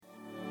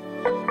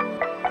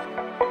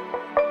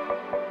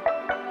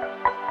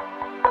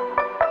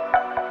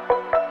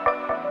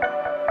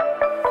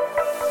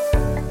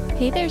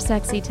Hey there,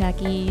 sexy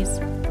techies.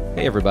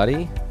 Hey,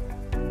 everybody.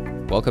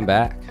 Welcome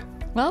back.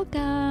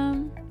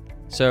 Welcome.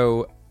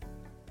 So,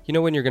 you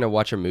know when you're going to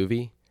watch a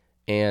movie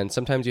and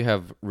sometimes you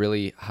have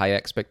really high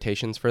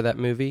expectations for that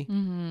movie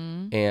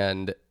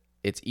and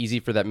it's easy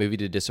for that movie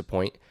to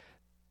disappoint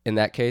in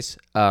that case.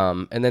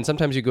 And then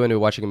sometimes you go into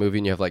watching a movie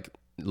and you have like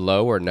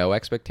low or no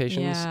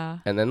expectations. Yeah.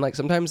 And then like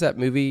sometimes that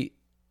movie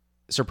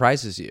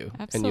surprises you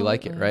and you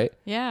like it, right?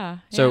 Yeah.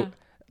 So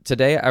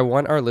today I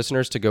want our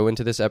listeners to go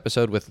into this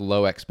episode with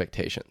low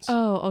expectations.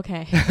 Oh,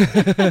 okay.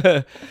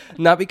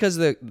 Not because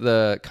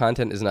the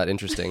content is not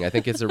interesting. I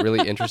think it's a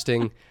really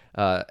interesting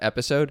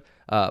episode,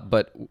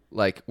 but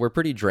like we're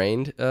pretty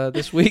drained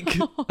this week.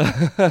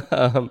 We've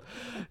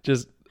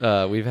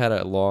had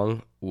a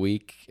long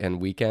week and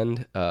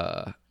weekend.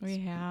 We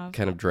have.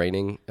 Kind of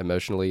draining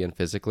emotionally and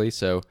physically.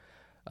 So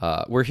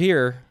we're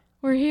here.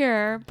 We're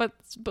here, but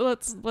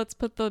let's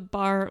put the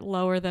bar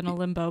lower than a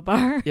limbo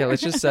bar. Yeah,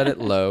 let's just set it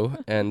low,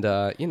 and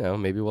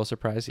maybe we'll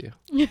surprise you.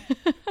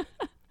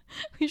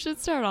 We should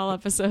start all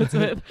episodes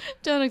with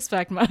don't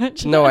expect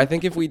much. No, I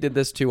think if we did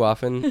this too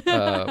often,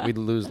 we'd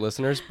lose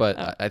listeners.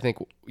 But I think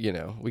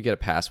we get a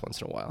pass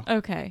once in a while.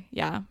 Okay,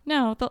 yeah,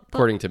 no,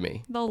 according to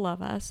me, they'll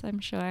love us. I'm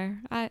sure.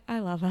 I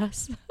love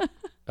us.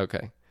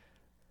 Okay,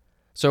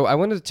 so I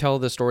wanted to tell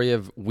the story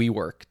of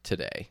WeWork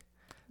today.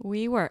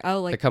 WeWork.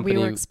 Oh, like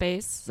WeWork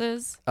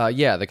Spaces?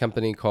 Yeah, the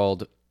company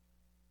called,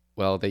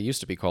 well, they used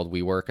to be called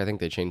WeWork. I think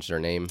they changed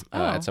their name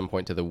at some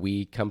point to the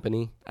We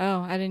Company.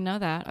 Oh, I didn't know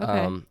that.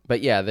 Okay.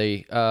 But yeah,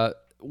 they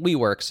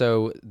WeWork.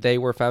 So they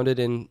were founded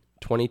in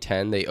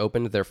 2010. They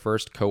opened their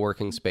first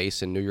co-working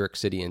space in New York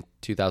City in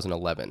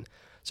 2011.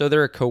 So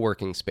they're a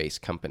co-working space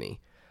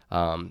company.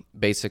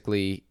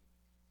 Basically,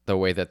 the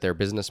way that their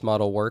business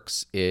model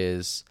works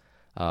is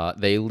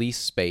they lease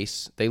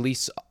space. They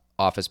lease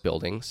office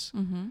buildings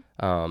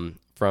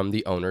from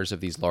the owners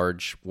of these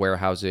large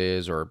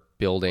warehouses or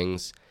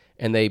buildings,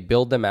 and they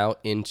build them out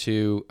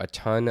into a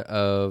ton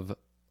of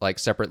like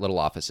separate little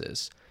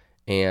offices,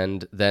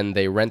 and then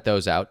they rent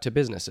those out to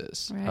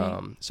businesses.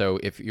 Right. So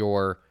if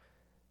you're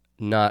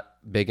not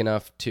big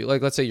enough to,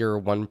 like, let's say you're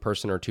a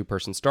 1-person or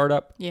 2-person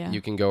startup,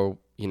 you can go,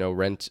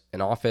 rent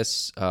an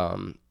office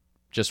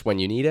just when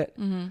you need it,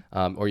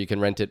 or you can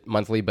rent it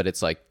monthly, but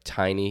it's like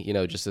tiny,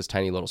 just this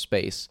tiny little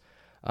space.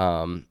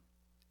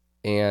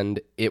 And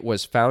it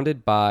was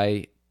founded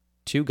by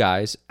 2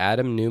 guys,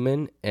 Adam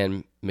Neumann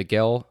and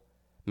Miguel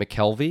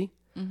McKelvey.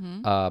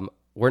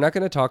 We're not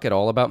going to talk at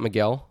all about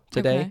Miguel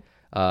today.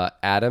 Okay.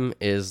 Adam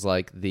is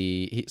like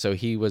he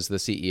was the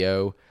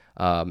CEO.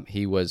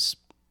 He was,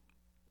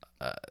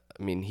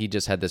 he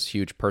just had this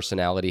huge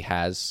personality,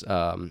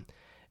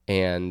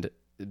 and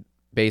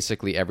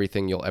basically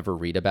everything you'll ever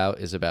read about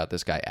is about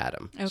this guy,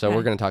 Adam. Okay. So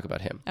we're going to talk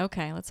about him.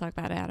 Okay, let's talk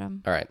about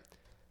Adam. All right.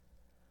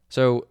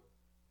 So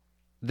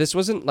this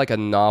wasn't like a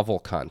novel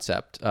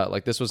concept.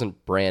 Like this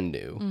wasn't brand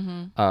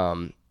new.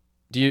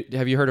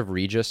 Have you heard of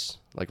Regus,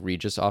 like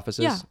Regus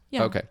offices?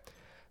 Yeah. Okay.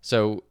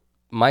 So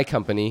my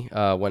company,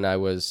 when I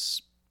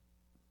was,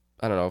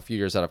 a few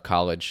years out of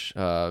college,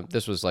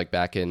 this was like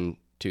back in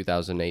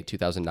 2008,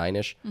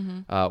 2009-ish.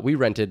 We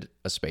rented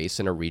a space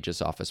in a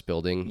Regus office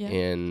building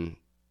in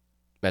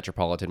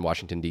metropolitan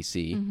Washington,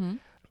 D.C.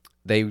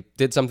 They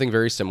did something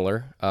very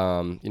similar.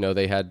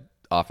 They had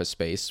office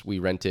space. We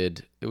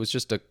rented, it was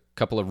just a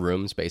couple of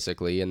rooms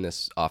basically in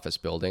this office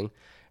building,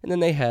 and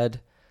then they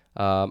had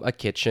a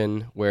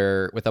kitchen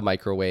with a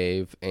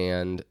microwave,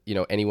 and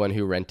anyone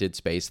who rented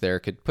space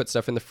there could put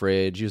stuff in the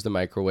fridge, use the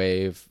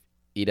microwave,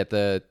 eat at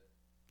the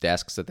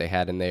desks that they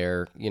had in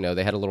there.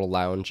 They had a little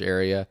lounge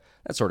area,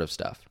 that sort of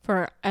stuff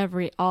for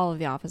all of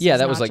the offices. Yeah,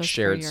 that was like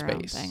shared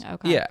space.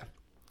 Okay. Yeah.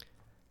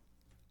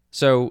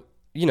 So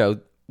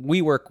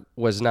WeWork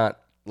was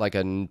not like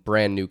a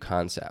brand new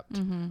concept.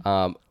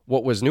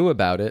 What was new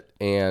about it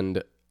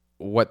and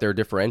what their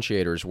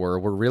differentiators were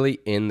really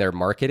in their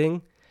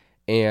marketing,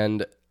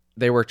 and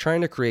they were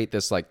trying to create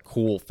this like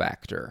cool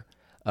factor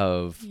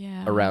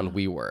around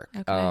WeWork.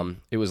 Okay.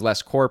 It was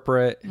less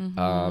corporate.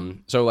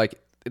 So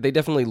like they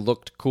definitely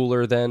looked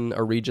cooler than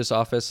a Regus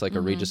office. Like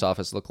a Regus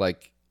office looked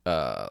like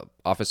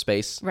office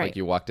space. Right. Like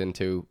you walked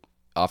into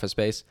office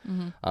space.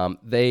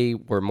 They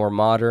were more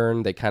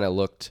modern. They kind of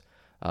looked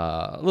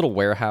a little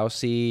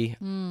warehousey,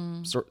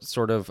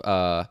 sort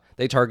of.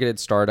 They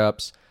targeted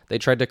startups. They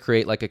tried to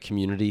create like a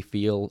community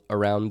feel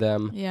around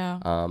them.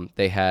 Yeah.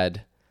 They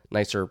had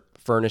nicer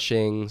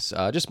furnishings,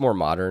 just more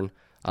modern.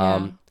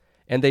 And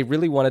they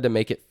really wanted to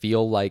make it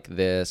feel like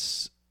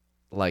this,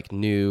 like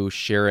new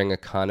sharing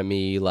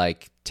economy,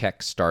 like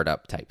tech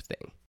startup type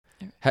thing.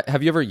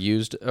 Have you ever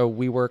used a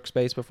WeWork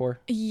space before?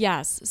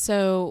 Yes.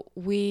 So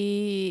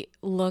we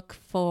look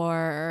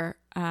for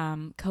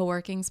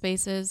co-working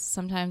spaces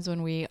sometimes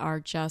when we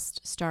are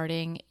just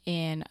starting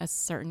in a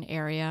certain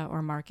area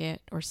or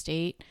market or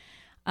state.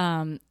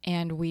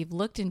 And we've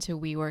looked into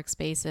WeWork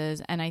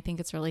spaces, and I think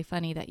it's really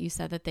funny that you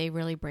said that they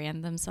really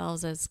brand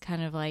themselves as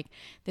kind of like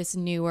this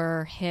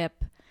newer,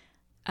 hip,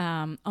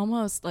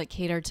 almost like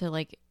catered to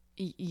like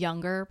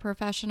younger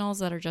professionals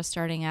that are just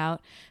starting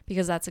out,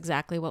 because that's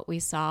exactly what we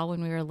saw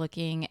when we were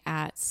looking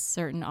at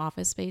certain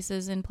office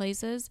spaces in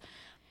places.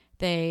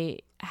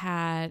 They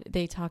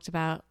talked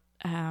about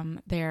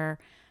their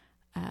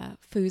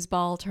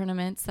foosball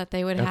tournaments that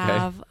they would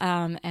have,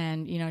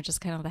 and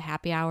just kind of the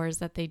happy hours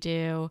that they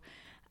do,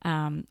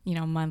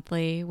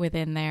 monthly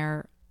within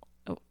their,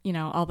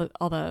 all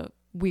the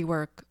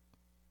WeWork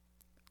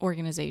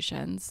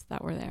organizations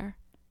that were there.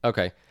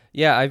 Okay.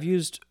 Yeah, I've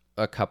used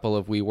a couple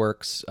of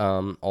WeWorks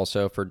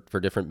also for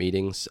different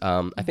meetings.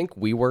 I think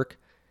WeWork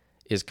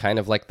is kind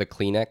of like the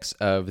Kleenex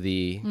of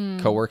the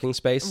co-working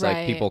space. Right.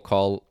 Like people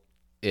call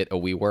it a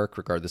WeWork,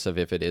 regardless of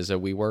if it is a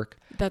WeWork.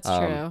 That's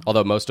true.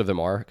 Although most of them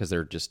are, because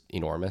they're just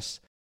enormous.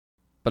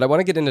 But I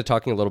want to get into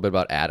talking a little bit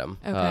about Adam,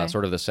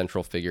 sort of the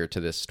central figure to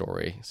this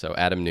story. So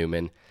Adam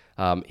Neumann,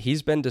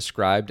 he's been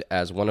described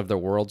as one of the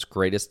world's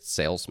greatest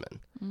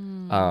salesmen.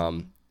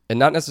 And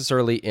not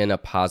necessarily in a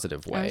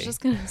positive way. I was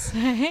just going to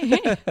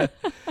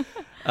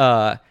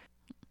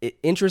say.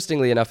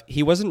 Interestingly enough,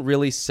 he wasn't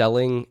really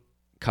selling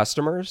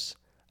customers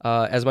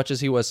as much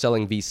as he was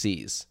selling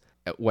VCs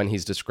when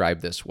he's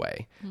described this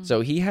way.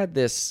 So he had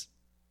this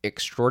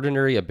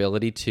extraordinary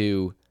ability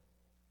to,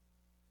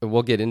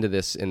 we'll get into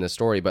this in the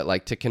story, but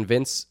like to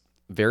convince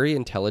very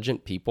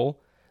intelligent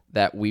people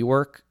that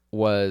WeWork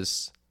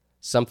was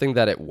something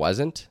that it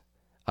wasn't,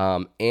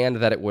 and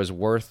that it was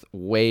worth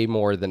way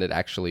more than it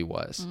actually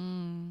was.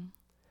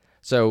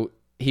 So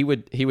he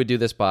would do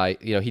this by,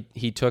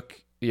 he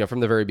took,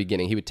 from the very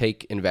beginning, he would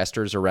take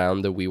investors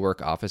around the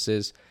WeWork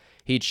offices.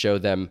 He'd show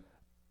them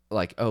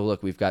like, oh,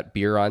 look, we've got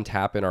beer on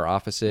tap in our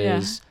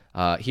offices.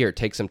 Here,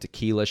 take some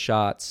tequila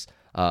shots.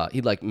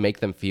 He'd like make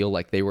them feel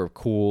like they were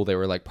cool. They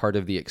were like part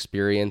of the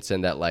experience,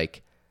 and that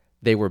like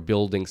they were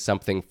building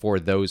something for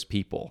those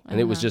people. And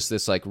it was just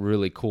this like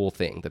really cool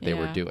thing that they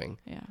were doing.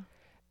 Yeah.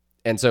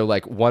 And so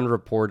like one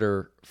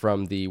reporter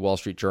from the Wall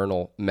Street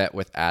Journal met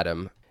with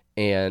Adam,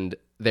 and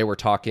they were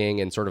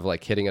talking and sort of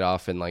like hitting it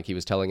off, and like he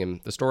was telling him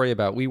the story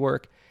about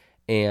WeWork.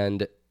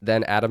 And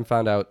then Adam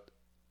found out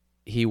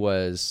he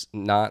was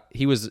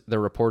the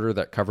reporter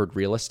that covered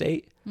real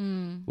estate,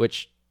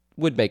 which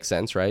would make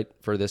sense, right,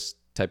 for this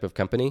type of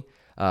company.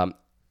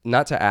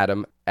 Not to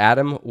Adam.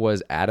 Adam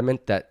was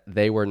adamant that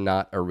they were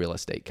not a real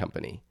estate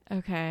company.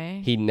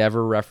 Okay. He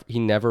never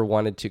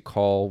wanted to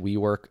call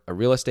WeWork a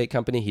real estate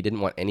company. He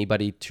didn't want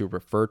anybody to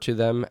refer to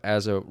them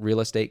as a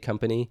real estate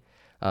company.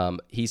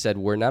 He said,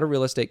 we're not a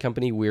real estate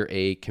company. We're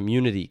a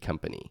community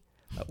company,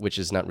 which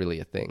is not really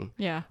a thing.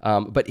 Yeah.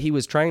 But he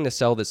was trying to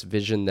sell this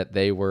vision that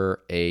they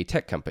were a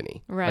tech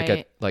company,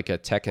 right? Like a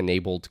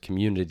tech-enabled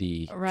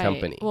community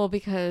company. Well,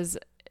 because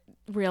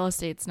real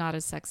estate's not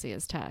as sexy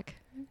as tech.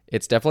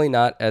 It's definitely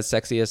not as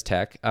sexy as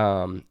tech.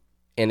 And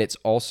it's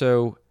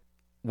also,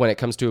 when it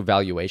comes to a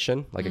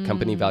valuation, like a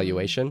company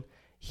valuation,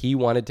 he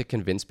wanted to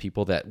convince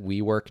people that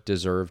WeWork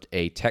deserved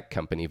a tech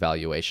company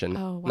valuation,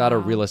 not a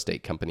real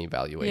estate company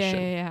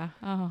valuation. Yeah.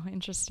 Oh,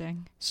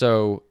 interesting.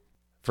 So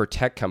for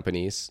tech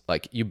companies,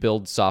 like you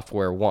build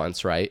software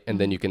once, right? And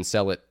then you can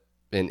sell it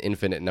an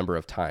infinite number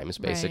of times,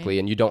 basically. Right.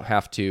 And you don't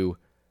have to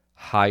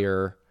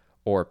hire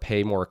or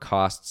pay more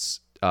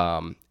costs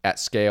at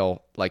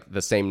scale, like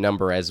the same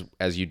number as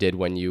you did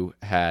when you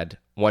had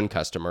one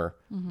customer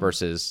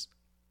versus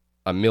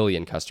a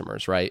million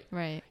customers, right?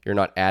 Right. You're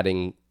not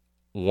adding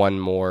one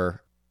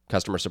more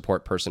customer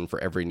support person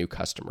for every new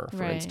customer,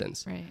 for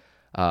instance.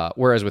 Right.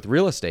 Whereas with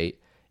real estate,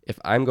 if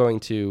I'm going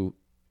to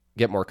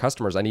get more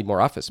customers, I need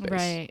more office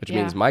space, which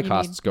means my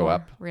costs go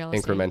up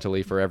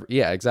incrementally for every.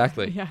 Yeah,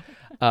 exactly.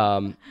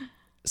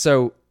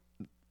 So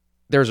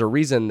there's a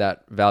reason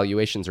that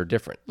valuations are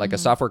different. Like a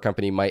software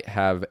company might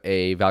have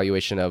a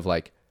valuation of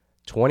like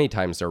 20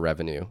 times their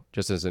revenue,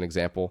 just as an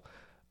example.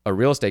 A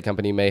real estate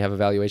company may have a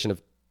valuation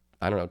of,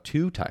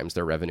 2 times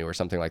their revenue or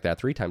something like that,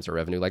 3 times their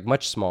revenue, like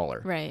much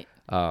smaller. Right.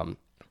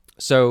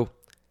 So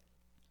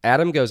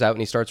Adam goes out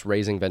and he starts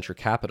raising venture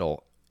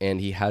capital, and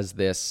he has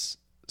this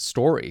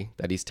story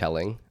that he's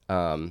telling,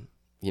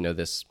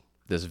 this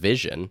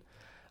vision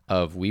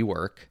of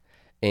WeWork,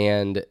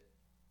 and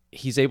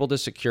he's able to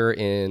secure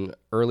in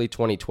early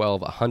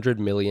 2012 $100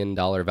 million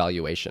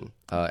valuation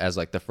as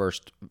like the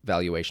first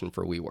valuation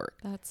for WeWork.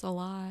 That's a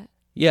lot.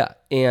 Yeah,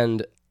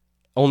 and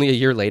only a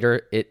year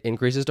later, it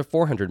increases to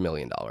 $400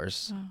 million,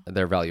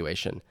 their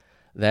valuation.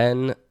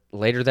 Then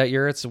later that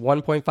year, it's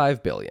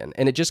 $1.5 billion,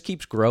 and it just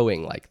keeps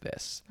growing like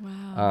this.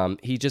 Wow.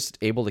 He's just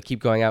able to keep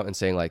going out and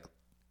saying like,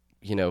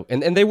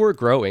 and they were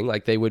growing,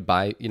 like they would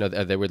buy,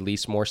 they would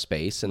lease more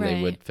space and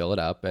they would fill it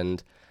up,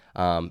 and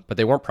but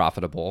they weren't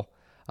profitable.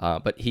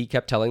 But he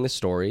kept telling the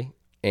story,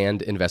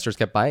 and investors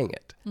kept buying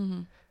it.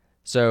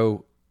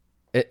 So,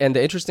 and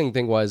the interesting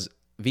thing was,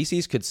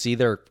 VCs could see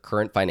their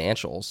current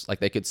financials,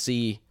 like they could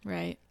see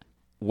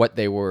what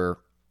they were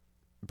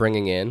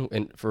bringing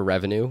in for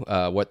revenue,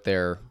 what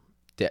their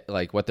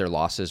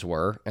losses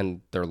were,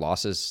 and their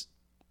losses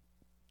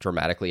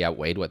dramatically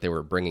outweighed what they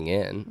were bringing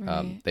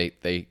in.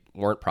 They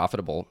weren't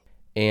profitable,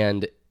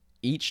 and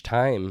each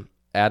time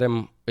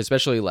Adam,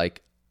 especially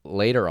like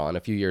later on, a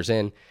few years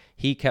in,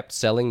 he kept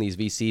selling these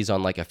VCs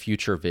on like a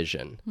future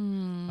vision.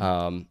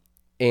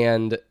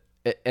 And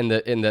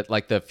that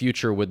like the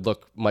future would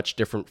look much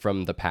different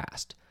from the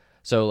past.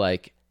 So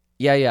like,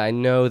 yeah, I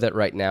know that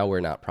right now we're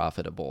not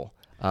profitable.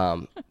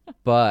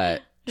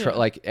 But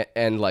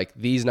like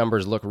these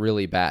numbers look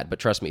really bad, but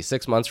trust me,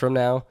 6 months from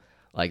now,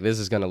 like this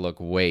is going to look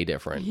way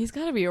different. He's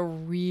got to be a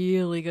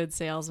really good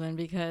salesman,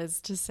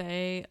 because to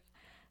say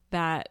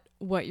that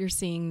what you're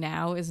seeing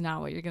now is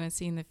not what you're going to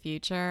see in the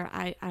future,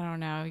 I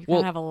don't know. You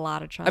gotta have a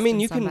lot of trust. I mean,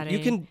 in somebody. you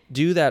can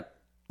do that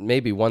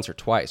maybe once or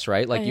twice,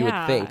 right? Like you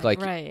would think, like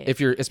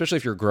especially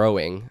if you're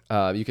growing,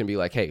 you can be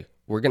like, hey,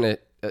 we're gonna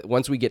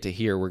once we get to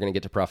here, we're gonna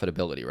get to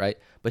profitability, right?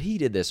 But he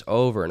did this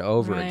over and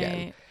over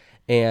again,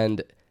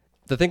 and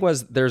the thing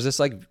was, there's this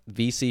like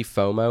VC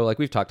FOMO, like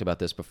we've talked about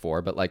this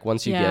before, but like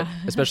once you get,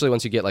 especially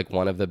once you get like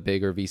one of the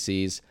bigger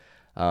VCs,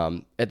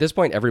 at this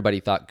point, everybody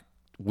thought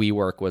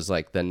WeWork was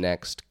like the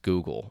next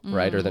Google,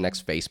 right? Or the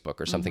next Facebook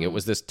or something. It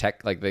was this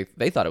tech, like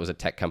they thought it was a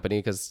tech company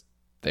because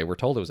they were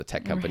told it was a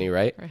tech company,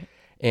 right?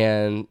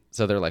 And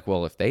so they're like,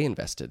 well, if they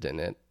invested in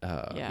it,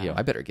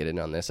 I better get in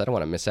on this. I don't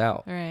want to miss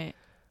out. Right.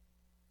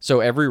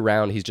 So every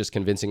round, he's just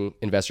convincing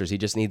investors he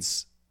just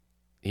needs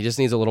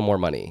a little more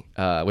money,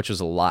 which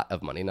was a lot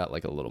of money, not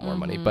like a little more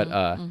money, but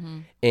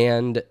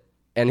and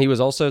he was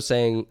also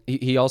saying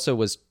he also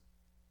was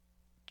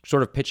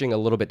sort of pitching a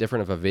little bit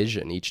different of a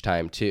vision each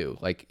time too.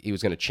 Like he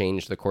was going to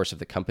change the course of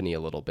the company a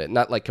little bit,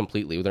 not like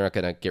completely. They're not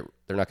going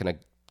to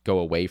go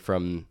away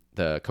from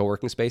the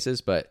co-working spaces,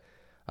 but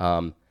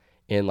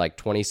in like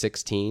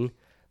 2016,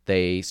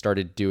 they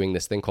started doing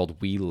this thing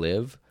called We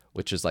Live,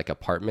 which is like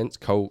apartments,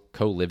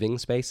 co-living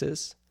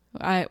spaces.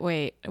 How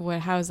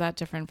is that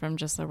different from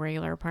just a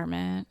regular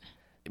apartment?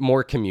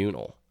 More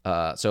communal.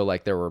 So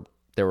like there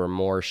were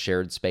more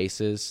shared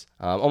spaces,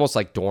 almost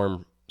like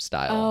dorm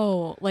style.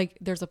 Oh, like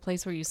there's a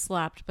place where you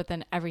slept, but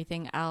then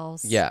everything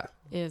else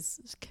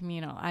is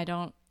communal.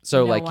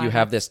 So like you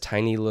have this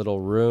tiny little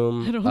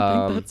room. I don't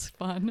think that's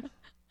fun.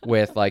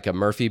 With like a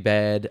Murphy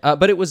bed.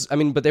 But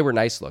they were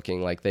nice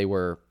looking, like they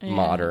were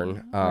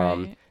modern.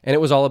 And it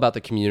was all about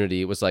the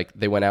community. It was like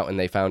they went out and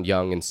they found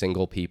young and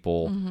single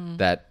people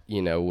that,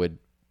 would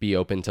be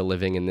open to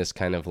living in this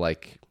kind of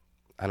like,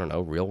 I don't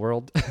know, real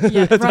world.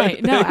 Yeah,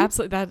 right. No,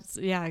 absolutely.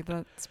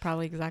 That's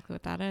probably exactly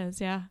what that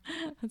is. Yeah.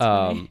 That's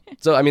funny.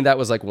 So, I mean, that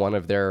was like one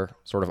of their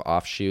sort of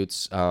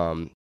offshoots.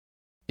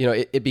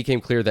 It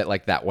became clear that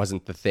like that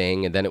wasn't the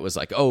thing. And then it was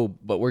like, oh,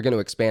 but we're going to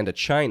expand to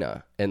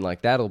China. And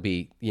like, that'll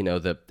be,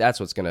 that's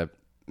what's going to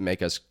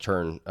make us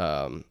turn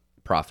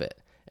profit.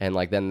 And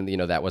like, then,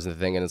 that wasn't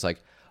the thing. And it's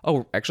like,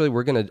 oh, actually,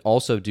 we're going to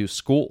also do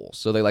schools.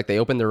 So they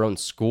opened their own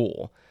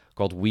school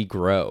called We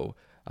Grow.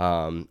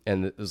 And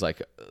it was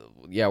like,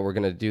 we're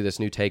going to do this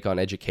new take on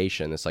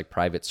education, this like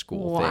private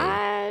school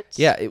thing.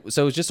 Yeah.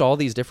 So it was just all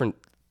these different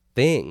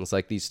things,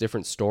 like these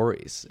different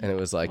stories. And it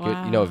was like,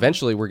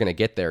 eventually we're going to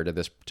get there to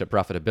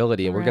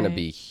profitability, and we're going to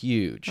be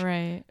huge.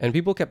 Right. And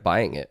people kept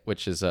buying it,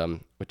 which is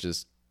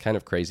kind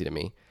of crazy to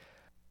me.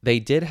 They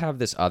did have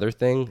this other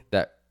thing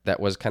that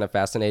was kind of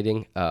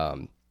fascinating.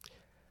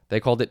 They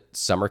called it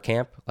summer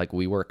camp, like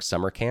WeWork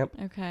summer camp.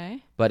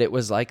 Okay. But it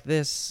was like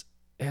this,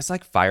 it's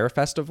like Fire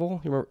Festival.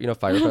 You remember,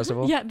 Fire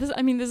Festival? Yeah. This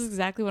is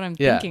exactly what I'm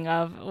thinking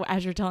of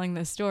as you're telling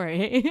this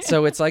story.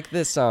 So it's like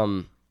this,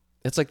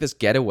 it's like this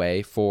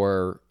getaway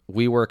for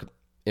WeWork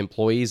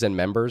employees and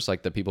members,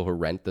 like the people who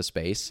rent the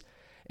space.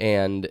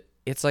 And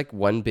it's like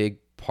one big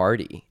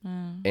party.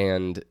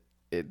 And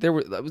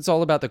it's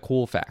all about the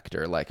cool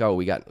factor. Like, oh,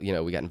 we got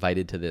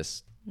invited to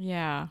this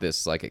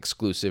like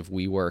exclusive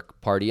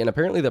WeWork party. And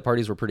apparently the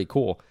parties were pretty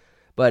cool.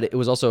 But it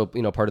was also,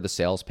 part of the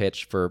sales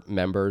pitch for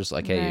members.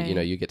 Like, hey,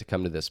 you get to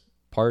come to this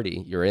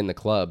party. You're in the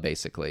club,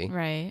 basically.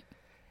 Right.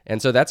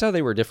 And so that's how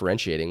they were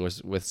differentiating,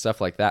 was with stuff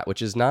like that,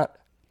 which is not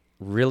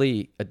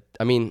really,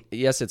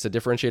 yes, it's a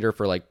differentiator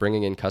for like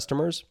bringing in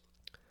customers,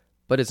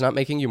 but it's not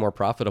making you more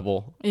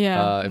profitable.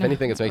 Yeah. If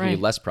anything, it's making you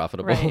less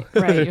profitable.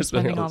 Right. You're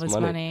spending all this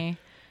money.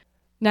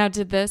 Now,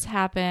 did this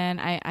happen?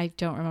 I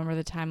don't remember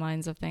the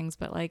timelines of things,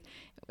 but like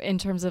in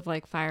terms of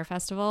like Fire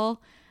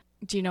Festival,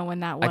 do you know when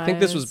that was? I think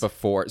this was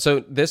before. So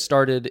this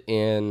started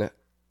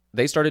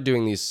they started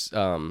doing these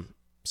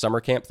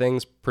summer camp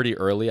things pretty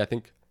early, I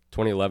think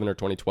 2011 or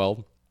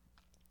 2012.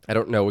 I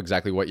don't know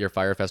exactly what year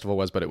Fire Festival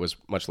was, but it was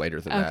much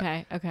later than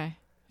that. Okay.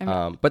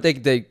 But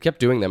they kept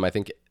doing them. I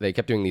think they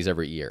kept doing these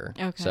every year.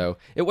 Okay. So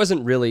it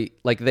wasn't really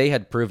like they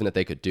had proven that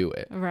they could do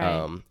it.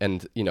 Right.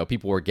 And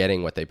people were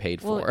getting what they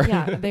paid for.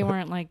 Yeah, they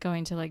weren't like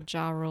going to like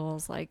Ja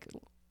Rule's like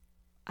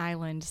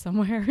island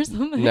somewhere or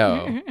something.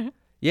 No.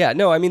 Yeah,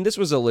 no, this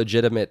was a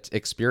legitimate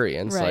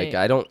experience. Right. Like,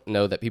 I don't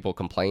know that people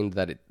complained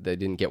that they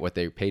didn't get what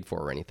they paid for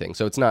or anything.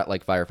 So it's not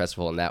like Fire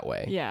Festival in that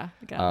way. Yeah.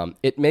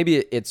 Maybe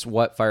it's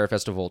what Fire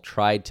Festival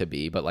tried to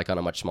be, but like on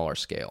a much smaller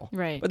scale.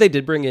 Right. But they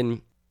did bring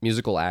in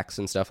musical acts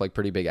and stuff, like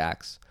pretty big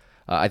acts.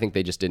 I think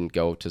they just didn't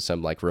go to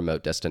some like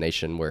remote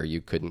destination where you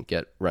couldn't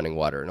get running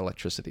water and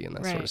electricity and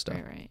that sort of stuff.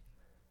 Right.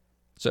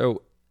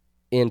 So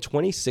in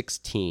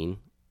 2016,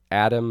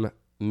 Adam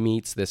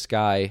meets this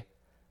guy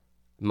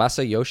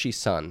Masayoshi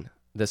Son,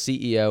 the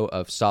CEO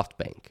of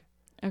SoftBank,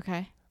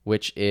 Okay.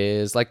 which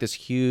is like this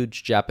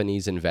huge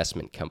Japanese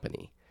investment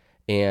company.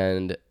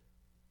 And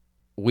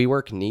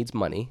WeWork needs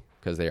money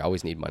because they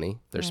always need money.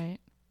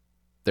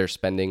 They're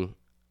spending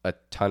a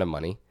ton of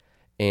money,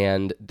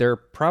 and they're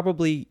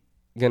probably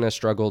going to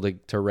struggle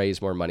to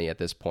raise more money at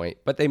this point.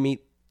 But they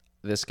meet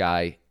this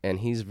guy, and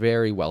he's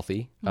very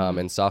wealthy.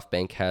 And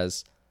SoftBank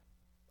has,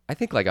 I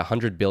think, like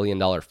 $100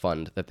 billion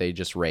fund that they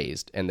just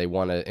raised, and they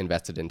want to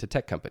invest it into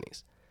tech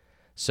companies.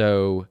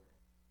 So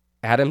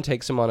Adam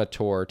takes him on a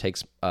tour,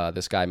 takes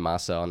this guy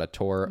Masa on a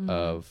tour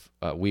of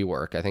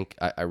WeWork. I think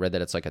I read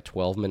that it's like a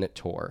 12-minute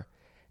tour.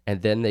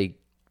 And then they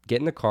get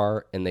in the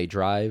car and they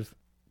drive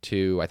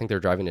I think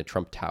they're driving to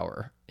Trump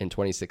Tower in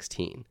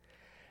 2016.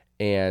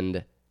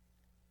 And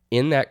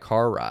in that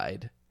car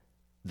ride,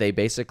 they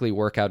basically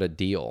work out a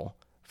deal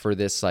for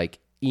this like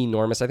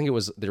enormous, I think it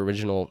was, the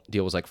original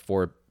deal was like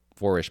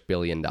 $4-ish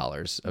billion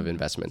of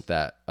investment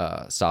that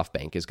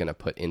SoftBank is going to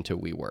put into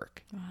WeWork.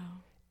 Wow.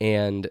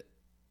 And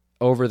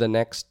over the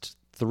next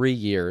 3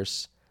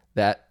 years,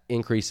 that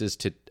increases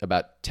to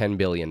about $10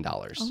 billion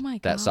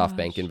that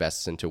SoftBank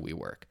invests into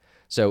WeWork.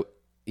 So,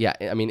 yeah,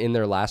 I mean, in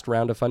their last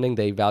round of funding,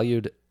 they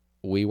valued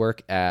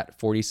WeWork at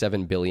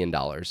 $47 billion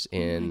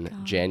in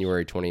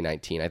January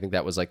 2019. I think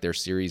that was like their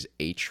Series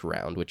H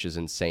round, which is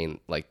insane.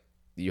 Like,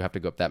 you have to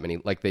go up that many,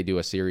 like they do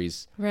a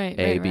Series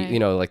A, B, you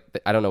know, like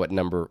I don't know what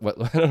number,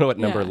 I don't know what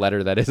number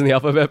letter that is in the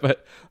alphabet,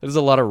 but there's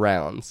a lot of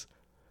rounds.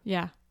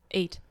 Yeah,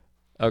 8.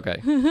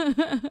 Okay.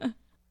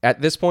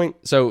 At this point,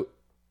 so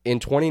in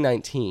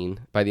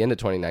 2019, by the end of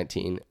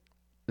 2019,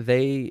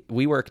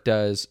 WeWork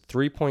does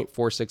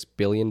 $3.46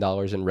 billion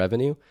in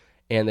revenue,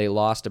 and they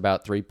lost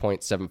about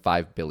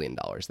 $3.75 billion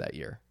that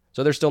year.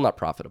 So they're still not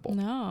profitable.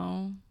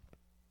 No.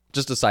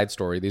 Just a side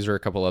story. These are a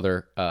couple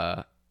other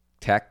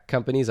tech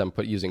companies, I'm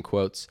using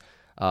quotes,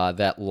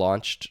 that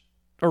launched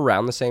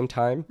around the same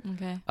time.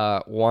 Okay.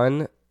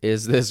 One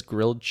is this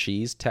grilled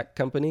cheese tech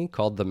company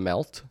called The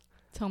Melt.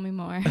 Tell me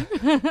more.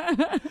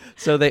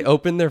 So they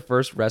opened their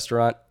first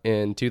restaurant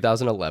in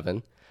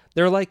 2011.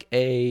 They're like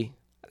I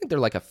think they're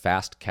like a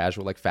fast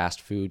casual, like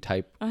fast food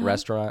type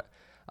restaurant.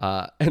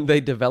 And they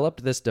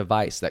developed this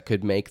device that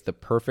could make the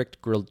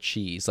perfect grilled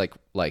cheese,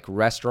 like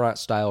restaurant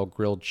style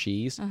grilled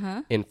cheese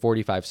in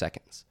 45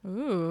 seconds.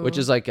 Ooh. Which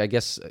is like, I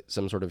guess,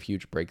 some sort of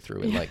huge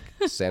breakthrough in like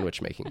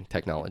sandwich making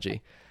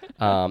technology.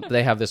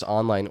 They have this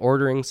online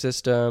ordering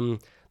system.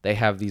 They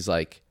have these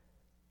like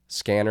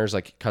scanners,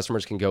 like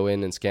customers can go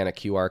in and scan a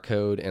QR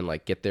code and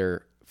like get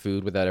their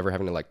food without ever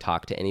having to like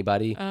talk to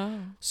anybody. Oh.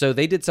 So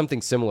they did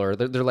something similar.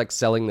 They're like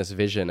selling this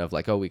vision of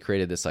like, oh, we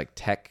created this like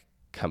tech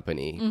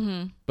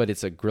company, but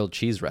it's a grilled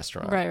cheese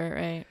restaurant.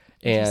 Right.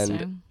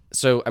 And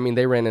so, I mean,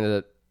 they ran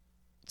into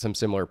some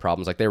similar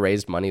problems. Like they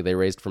raised money. They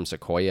raised from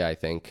Sequoia, I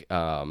think.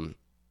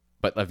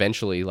 But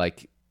eventually,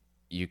 like,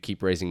 you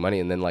keep raising money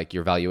and then like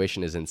your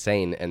valuation is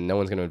insane and no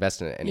one's going to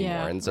invest in it anymore.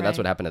 Yeah, and so that's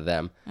what happened to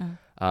them.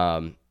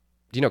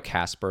 Do you know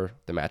Casper,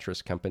 the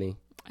mattress company?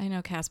 I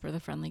know Casper, the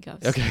friendly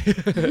ghost.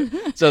 Okay.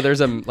 So there's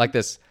like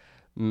this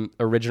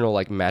original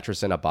like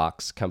mattress in a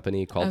box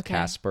company called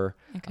Casper.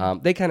 Okay.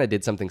 They kind of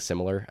did something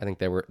similar. I think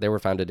they were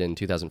founded in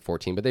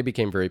 2014, but they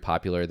became very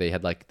popular. They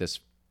had like this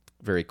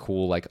very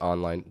cool like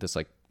online, this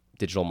like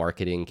digital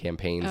marketing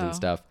campaigns and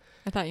stuff.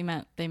 I thought you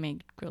meant they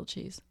made grilled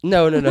cheese.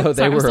 No.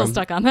 They were still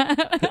stuck on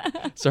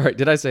that. Sorry,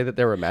 did I say that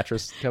they were a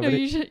mattress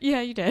company? No,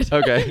 you did.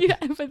 Okay. Yeah,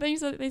 but then they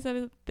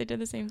said they did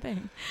the same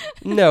thing.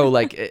 No,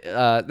 like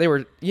they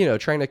were,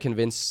 trying to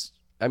convince.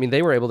 I mean,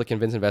 they were able to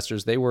convince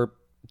investors they were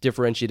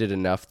differentiated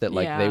enough that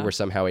like they were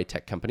somehow a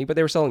tech company, but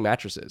they were selling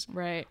mattresses.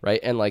 Right.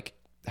 And like,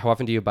 how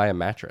often do you buy a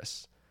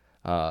mattress?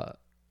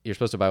 You're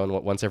supposed to buy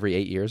one once every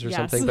 8 years or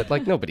something, but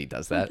like nobody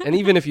does that. And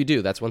even if you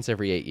do, that's once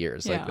every 8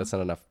 years. Like that's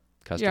not enough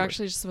customers. You're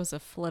actually just supposed to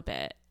flip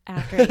it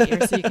after 8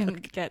 years so you can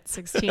get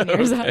 16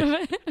 years out of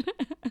it.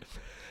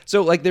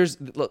 So like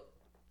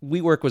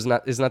WeWork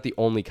is not the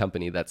only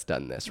company that's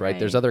done this, right?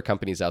 There's other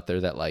companies out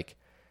there that like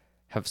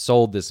have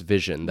sold this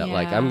vision that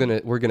like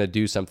we're gonna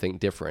do something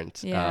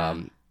different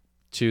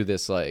to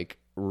this like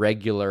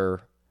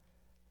regular,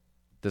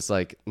 this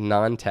like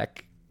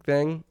non-tech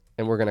thing,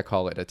 and we're gonna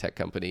call it a tech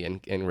company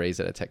and raise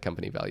it a tech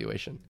company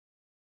valuation.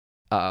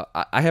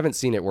 I haven't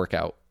seen it work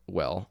out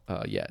well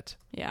yet.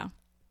 Yeah.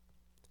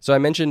 So I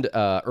mentioned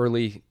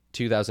early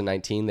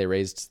 2019 they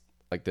raised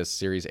like this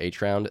Series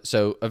H round.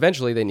 So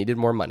eventually they needed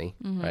more money,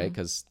 right?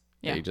 Because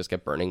they just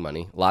kept burning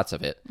money, lots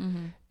of it.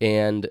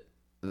 And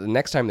the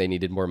next time they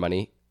needed more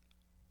money,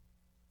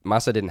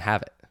 Masa didn't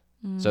have it.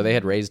 So they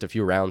had raised a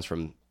few rounds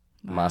from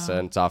Masa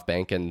and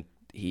SoftBank, and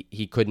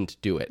he couldn't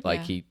do it.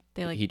 Like he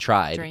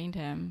tried, drained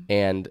him,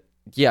 and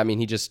I mean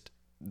he just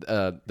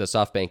the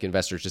SoftBank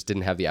investors just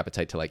didn't have the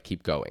appetite to like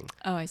keep going.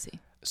 Oh, I see.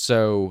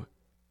 So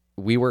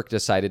WeWork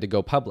decided to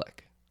go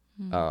public.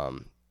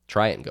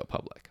 Try and go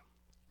public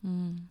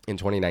in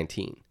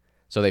 2019.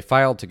 So they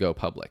filed to go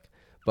public,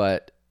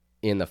 but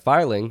in the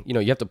filing, you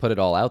have to put it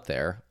all out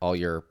there, all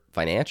your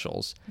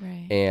financials,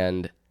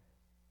 and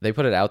They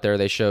put it out there.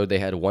 They showed they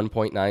had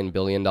 $1.9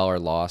 billion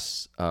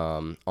loss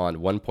on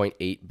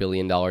 $1.8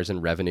 billion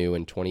in revenue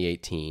in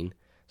 2018.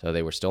 So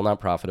they were still not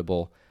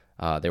profitable.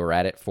 They were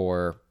at it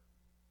for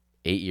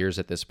 8 years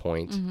at this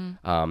point.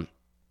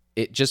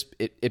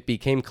 It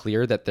became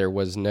clear that there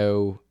was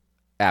no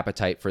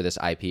appetite for this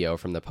IPO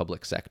from the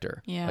public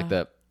sector. Yeah. Like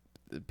the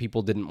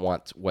people didn't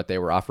want what they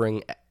were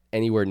offering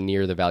anywhere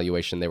near the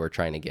valuation they were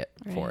trying to get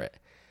for it.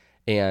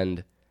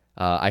 And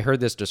I heard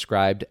this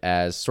described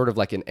as sort of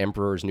like an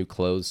emperor's new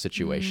clothes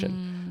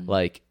situation.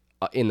 Like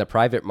in the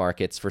private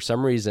markets, for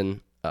some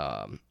reason,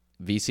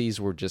 VCs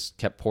were just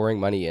kept pouring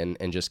money in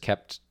and just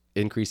kept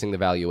increasing the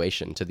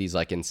valuation to these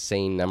like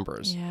insane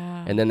numbers.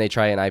 Yeah. And then they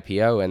try an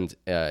IPO, and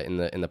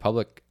in the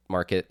public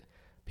market,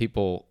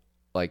 people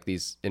like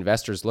these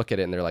investors look at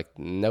it and they're like,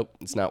 nope,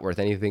 it's not worth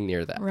anything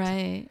near that.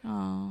 Right.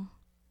 Oh.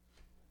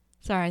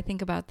 Sorry, I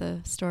think about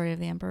the story of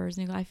the emperor's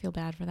new. I feel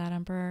bad for that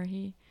emperor.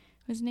 He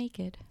was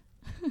naked.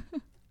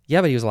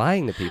 Yeah, but he was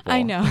lying to people.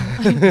 I know.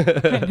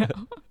 I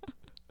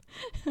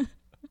know.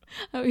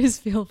 I always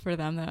feel for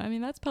them, though. I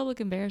mean, that's public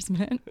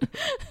embarrassment.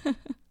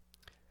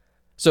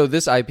 So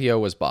this IPO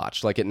was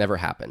botched. Like, it never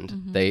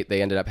happened. They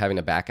ended up having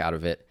to back out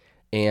of it.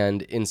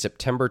 And in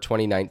September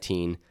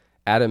 2019,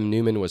 Adam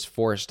Neumann was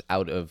forced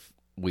out of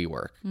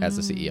WeWork as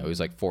the CEO. He was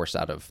like forced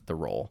out of the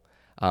role.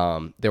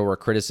 There were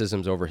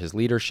criticisms over his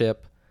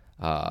leadership,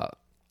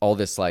 all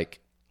this like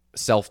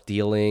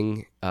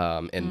self-dealing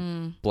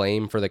and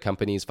blame for the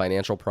company's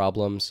financial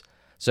problems.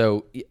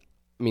 So, I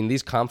mean,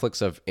 these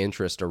conflicts of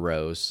interest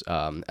arose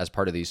as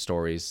part of these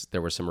stories.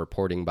 There was some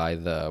reporting by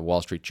the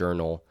Wall Street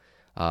Journal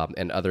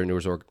and other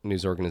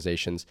news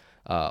organizations.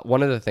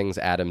 One of the things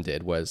Adam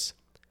did was,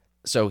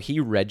 so he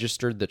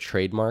registered the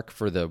trademark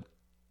for the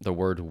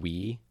word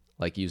 "we,"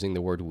 like using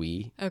the word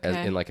 "we" as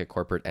in like a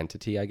corporate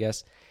entity, I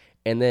guess.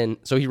 And then,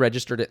 so he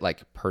registered it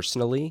like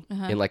personally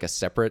in like a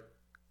separate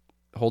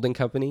holding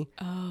company.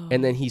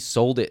 And then he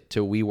sold it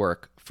to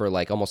WeWork for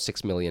like almost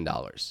 $6 million.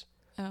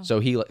 So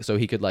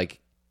he could like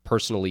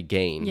personally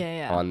gain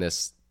on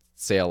this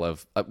sale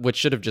of, which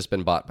should have just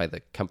been bought by the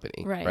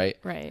company.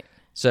 Right.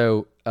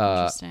 So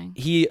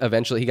he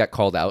got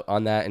called out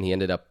on that, and he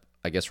ended up,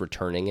 I guess,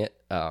 returning it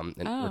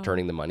and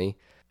returning the money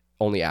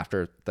only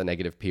after the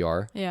negative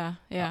PR. Yeah.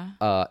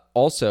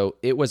 Also,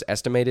 it was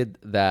estimated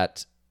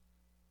that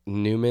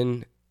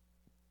Neumann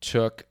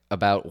took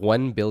about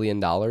 $1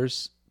 billion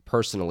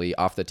personally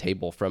off the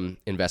table from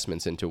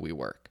investments into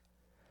WeWork.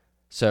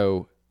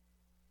 So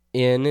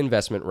in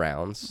investment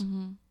rounds,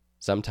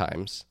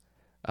 sometimes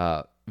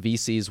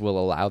VCs will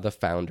allow the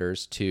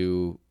founders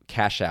to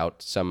cash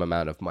out some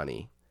amount of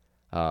money,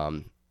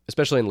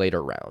 especially in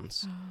later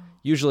rounds.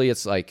 Usually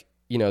it's like,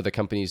 you know, the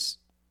company's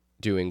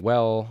doing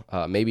well,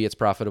 maybe it's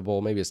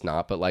profitable, maybe it's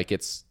not, but like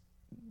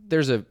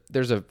there's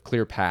a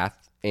clear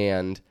path,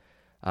 and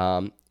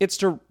it's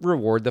to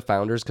reward the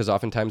founders because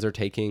oftentimes they're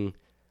taking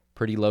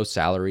pretty low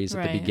salaries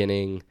at the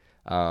beginning.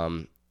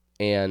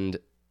 And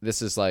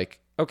this is like,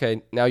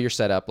 okay, now you're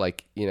set up,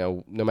 like, you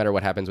know, no matter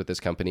what happens with this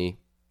company,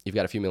 you've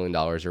got a few $1 million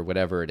or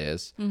whatever it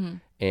is.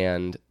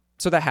 And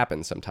so that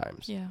happens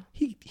sometimes. Yeah.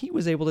 He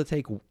was able to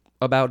take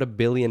about $1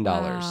 billion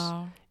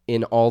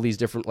in all these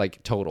different,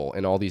 like total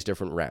in all these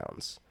different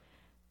rounds.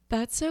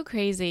 That's so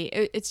crazy.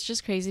 It's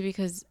just crazy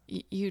because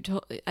you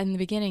told in the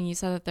beginning, you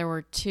said that there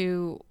were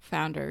 2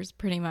 founders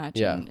pretty much.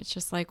 Yeah. And it's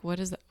just like, what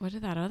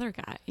did that other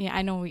guy? Yeah,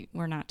 I know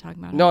we're not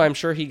talking about No, I'm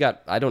sure he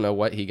got, I don't know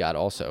what he got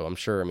also. I'm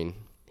sure, I mean,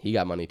 he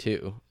got money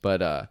too.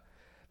 But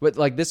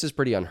like, this is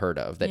pretty unheard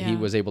of that he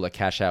was able to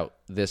cash out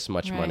this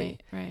much money.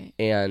 Right.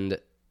 And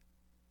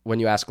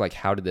when you ask, like,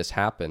 how did this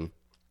happen?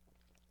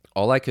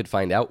 All I could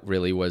find out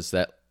really was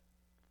that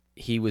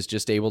he was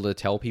just able to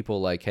tell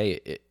people, like,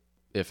 hey,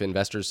 if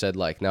investors said,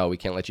 like, no, we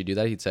can't let you do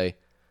that, he'd say,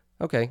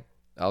 okay,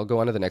 I'll go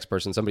on to the next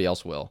person. Somebody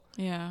else will.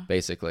 Yeah.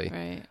 Basically.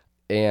 Right.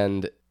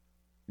 And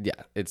yeah,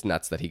 it's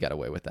nuts that he got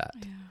away with that.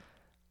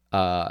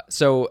 Yeah.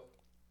 So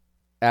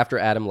after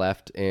Adam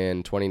left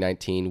in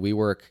 2019,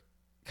 WeWork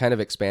kind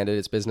of expanded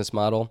its business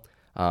model.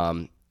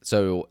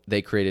 So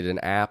they created an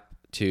app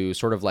to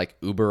sort of like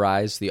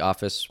Uberize the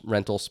office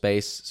rental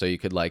space. So you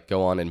could like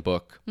go on and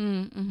book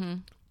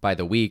by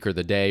the week or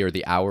the day or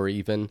the hour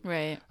even.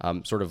 Right.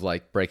 Sort of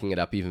like breaking it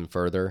up even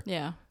further.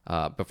 Yeah.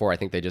 Before, I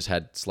think they just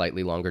had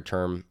slightly longer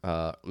term,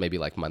 maybe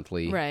like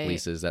monthly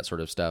leases, that sort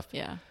of stuff.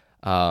 Yeah.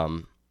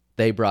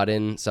 They brought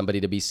in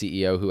somebody to be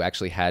CEO who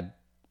actually had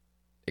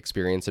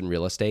experience in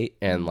real estate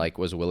and like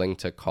was willing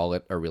to call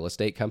it a real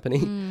estate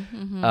company.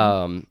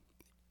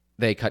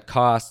 They cut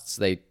costs.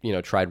 They, you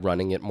know, tried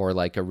running it more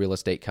like a real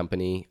estate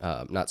company,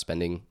 not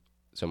spending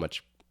so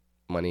much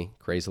money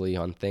crazily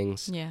on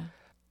things. Yeah.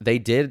 They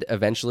did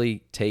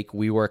eventually take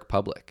WeWork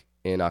public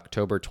in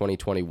October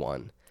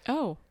 2021.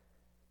 Oh.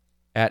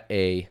 At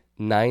a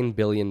 $9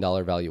 billion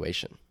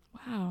valuation.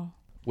 Wow.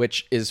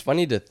 Which is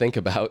funny to think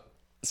about.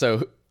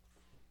 So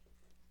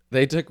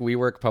they took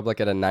WeWork public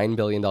at a $9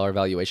 billion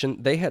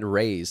valuation. They had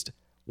raised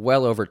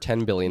well over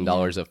 $10 billion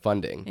of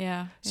funding.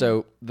 Yeah.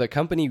 So the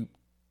company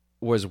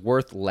was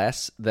worth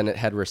less than it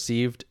had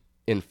received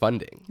in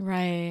funding.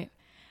 Right.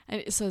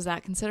 And so is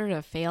that considered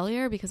a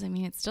failure? Because I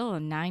mean, it's still a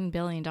 $9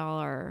 billion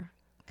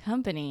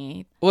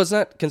company. Well, it's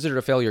not considered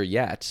a failure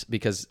yet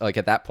because like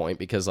at that point,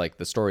 because like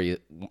the story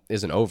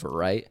isn't over,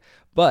 right?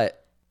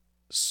 But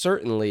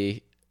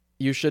certainly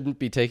you shouldn't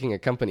be taking a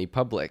company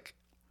public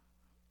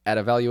at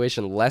a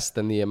valuation less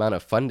than the amount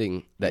of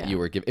funding that you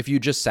were given. If you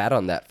just sat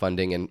on that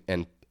funding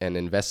and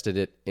invested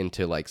it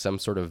into like some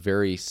sort of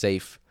very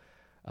safe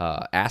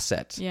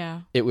asset,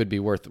 it would be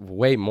worth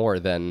way more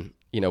than,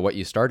 you know, what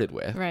you started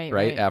with,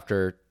 right?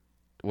 After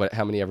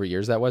how many ever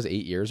years that was,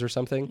 8 years or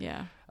something.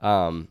 Yeah.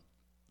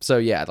 So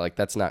yeah, like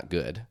that's not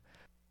good,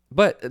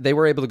 but they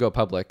were able to go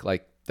public.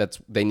 Like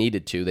they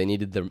needed to, they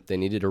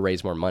needed to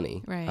raise more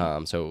money.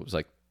 Right. So it was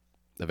like,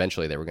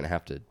 eventually they were going to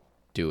have to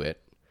do it.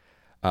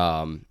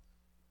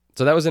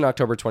 So that was in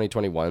October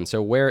 2021.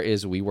 So where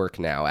is WeWork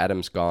now?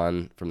 Adam's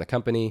gone from the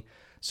company.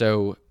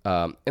 So,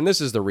 and this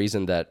is the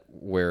reason that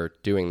we're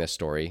doing this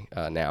story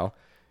now.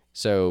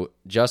 So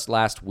just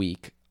last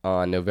week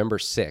on November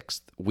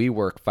 6th,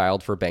 WeWork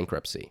filed for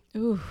bankruptcy.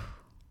 Ooh,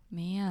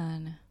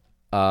 man.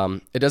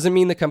 It doesn't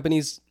mean the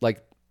company's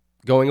like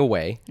going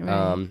away.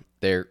 Right.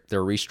 They're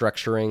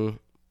restructuring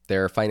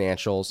their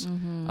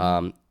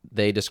financials.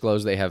 They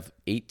disclose they have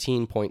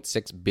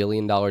 $18.6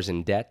 billion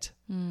in debt.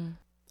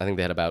 I think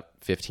they had about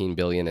 $15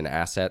 billion in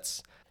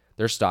assets.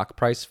 Their stock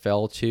price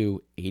fell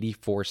to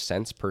 84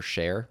 cents per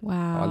share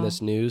on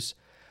this news.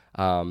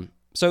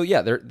 So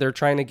yeah, they're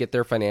trying to get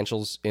their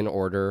financials in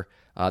order.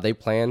 They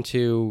plan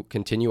to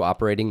continue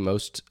operating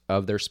most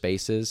of their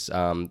spaces.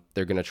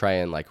 They're going to try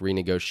and like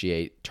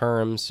renegotiate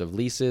terms of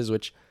leases,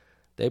 which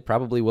they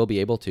probably will be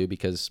able to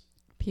because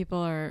people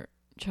are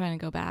trying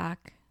to go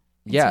back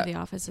into the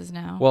offices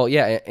now. Well,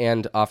 yeah,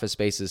 and office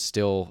space is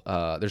still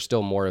there's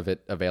still more of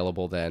it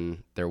available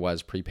than there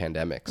was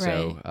pre-pandemic. Right.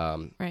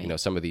 So you know,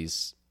 some of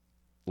these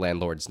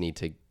landlords need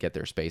to get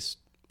their space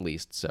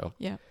leased. So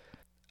yeah,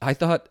 I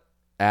thought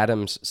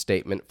Adam's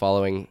statement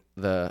following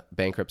the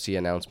bankruptcy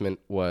announcement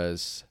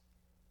was,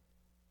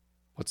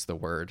 what's the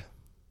word?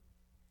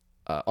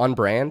 On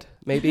brand,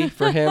 maybe,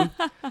 for him.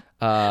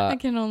 I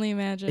can only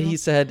imagine. He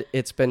said,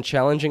 "It's been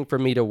challenging for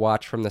me to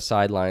watch from the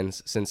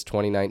sidelines since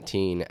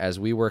 2019 as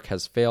WeWork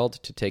has failed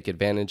to take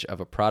advantage of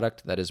a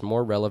product that is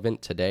more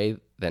relevant today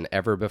than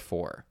ever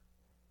before."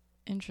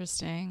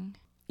 Interesting.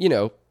 You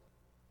know,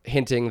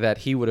 hinting that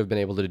he would have been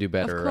able to do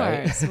better,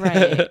 of course,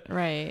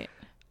 right?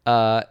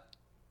 Right.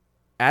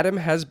 Adam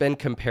has been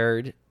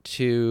compared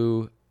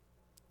to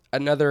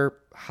another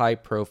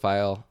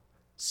high-profile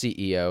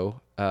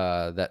CEO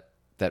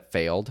that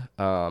failed.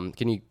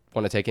 Can you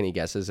want to take any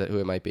guesses at who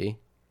it might be?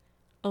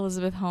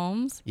 Elizabeth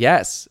Holmes?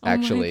 Yes,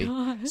 actually. Oh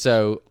my gosh.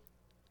 So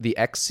the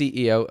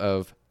ex-CEO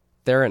of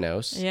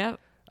Theranos,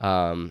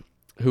 Yep.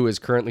 Who is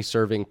currently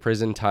serving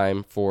prison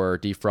time for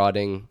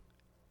defrauding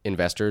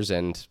investors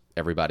and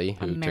everybody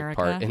who took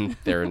part in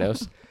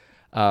Theranos.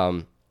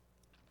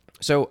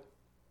 So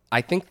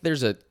I think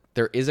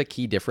there is a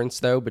key difference,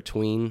 though,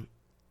 between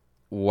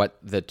what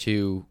the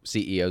two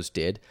CEOs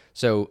did.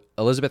 So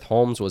Elizabeth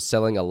Holmes was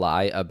selling a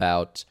lie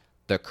about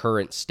the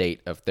current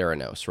state of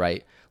Theranos,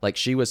 right? Like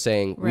she was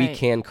saying, we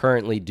can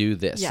currently do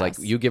this. Yes. Like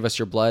you give us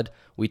your blood,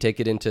 we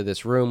take it into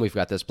this room. We've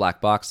got this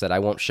black box that I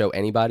won't show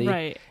anybody.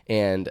 Right.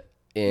 And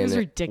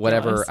in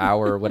whatever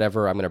hour,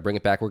 whatever, I'm going to bring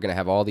it back. We're going to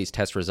have all these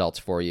test results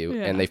for you.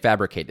 Yeah. And they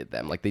fabricated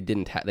them. Like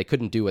they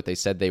couldn't do what they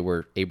said they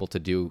were able to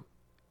do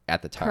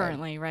at the time.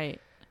 Currently,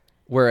 right.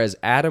 Whereas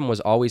Adam was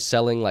always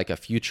selling like a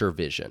future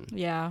vision.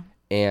 Yeah.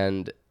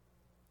 And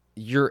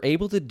you're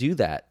able to do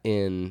that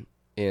in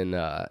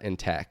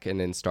tech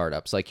and in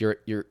startups. Like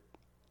you're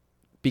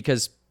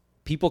because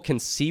people can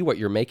see what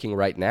you're making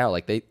right now.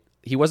 Like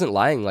he wasn't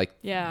lying. Like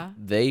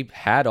they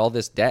had all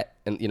this debt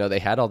and, you know, they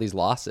had all these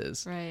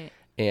losses. Right.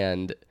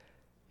 And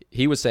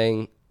he was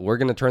saying, we're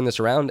going to turn this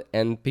around,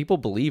 and people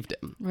believed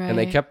him and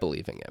they kept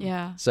believing him.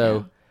 Yeah.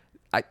 So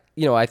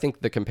I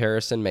think the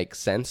comparison makes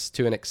sense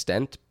to an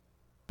extent,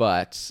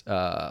 but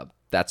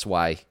that's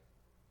why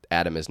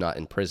Adam is not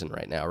in prison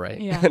right now,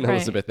 right? Yeah, and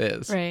Elizabeth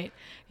is. Right.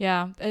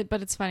 Yeah.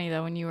 But it's funny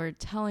though, when you were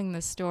telling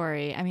the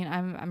story, I mean,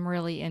 I'm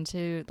really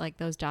into like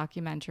those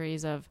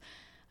documentaries of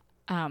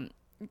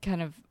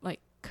kind of like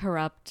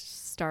corrupt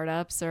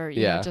startups or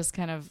you know, just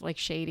kind of like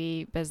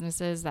shady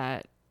businesses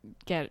that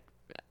get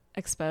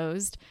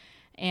exposed.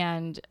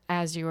 And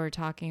as you were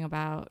talking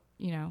about,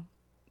 you know,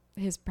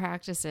 his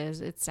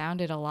practices, it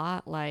sounded a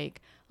lot like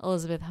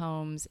Elizabeth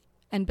Holmes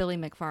and Billy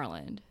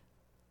McFarland.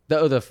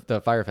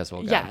 The Fire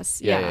Festival guy.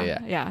 Yes.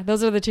 Yeah.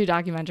 Those are the two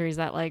documentaries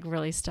that like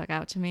really stuck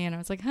out to me. And I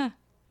was like,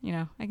 you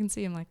know, I can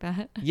see him like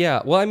that.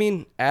 Yeah. Well, I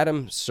mean,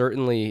 Adam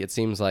certainly, it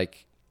seems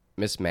like,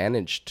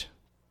 mismanaged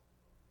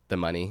the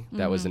money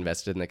that was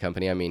invested in the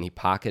company. I mean, he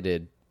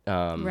pocketed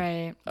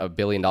 $1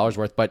 billion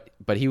worth,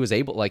 but he was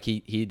able, like he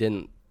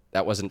didn't,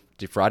 that wasn't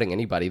defrauding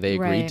anybody. They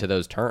agreed to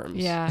those terms.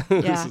 Yeah.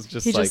 Yeah.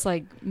 He just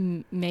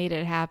made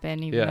it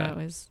happen, even though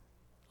it was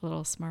a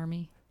little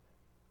smarmy.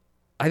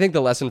 I think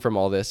the lesson from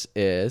all this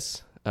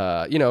is,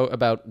 you know,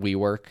 about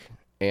WeWork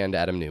and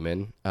Adam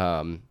Neumann.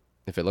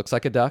 If it looks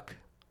like a duck,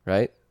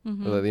 right?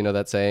 You know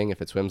that saying,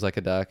 if it swims like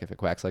a duck, if it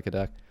quacks like a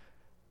duck?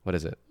 What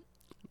is it?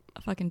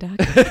 A fucking duck.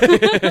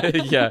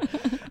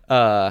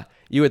 Yeah.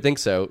 You would think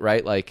so,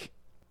 right? Like,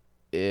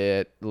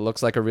 it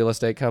looks like a real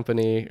estate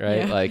company,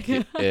 right? Yeah. Like,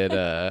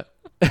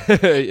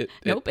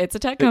 Nope, it's a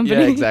tech company.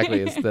 Yeah,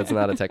 exactly. That's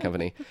not a tech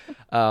company.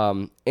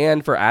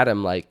 And for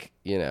Adam, like,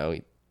 you know,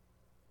 he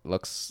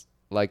looks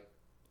like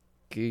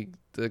the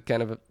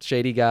kind of a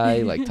shady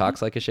guy, like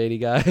talks like a shady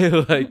guy,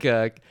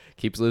 like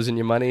keeps losing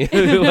your money.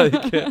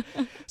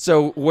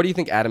 So what do you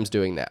think Adam's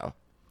doing now?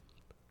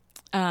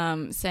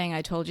 Saying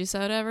I told you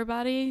so to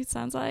everybody,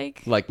 sounds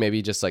like. Like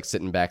maybe just like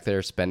sitting back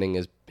there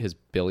spending his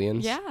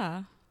billions?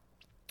 Yeah.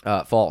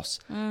 False.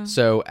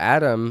 So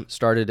Adam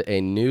started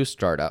a new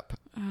startup.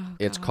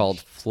 It's called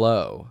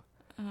Flow.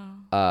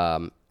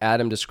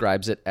 Adam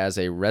describes it as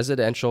a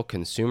residential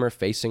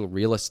consumer-facing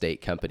real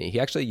estate company. He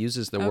actually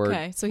uses the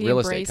word so he real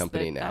estate embraced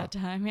company it now. that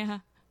time, yeah.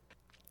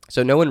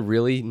 So no one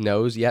really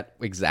knows yet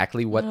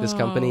exactly what this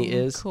company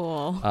is.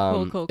 Cool.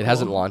 It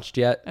hasn't launched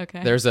yet.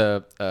 Okay. There's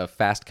a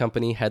Fast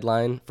Company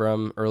headline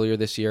from earlier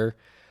this year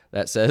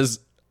that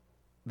says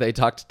they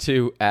talked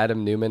to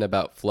Adam Neumann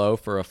about Flow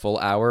for a full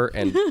hour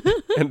and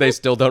they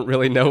still don't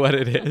really know what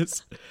it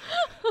is.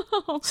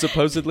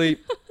 Supposedly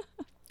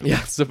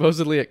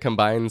it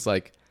combines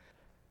like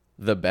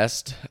the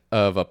best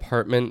of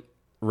apartment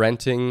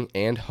renting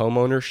and home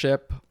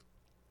ownership.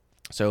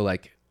 So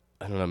like,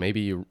 I don't know, maybe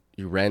you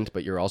rent,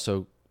 but you're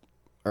also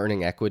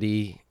earning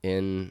equity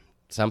in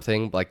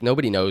something. Like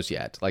nobody knows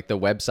yet. Like the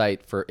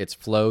website for it's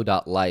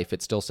flow.life,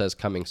 it still says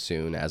coming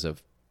soon as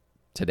of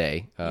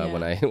today,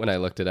 when I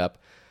looked it up.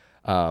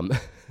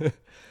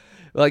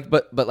 Like,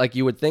 but like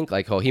you would think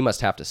like, oh, he must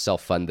have to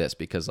self-fund this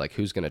because like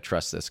who's going to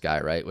trust this guy,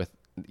 right? With,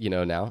 you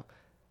know, now.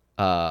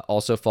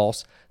 Also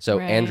false. So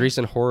right.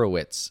 Andreessen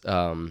Horowitz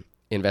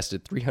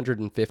invested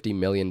 $350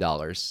 million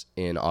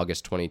in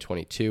August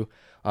 2022.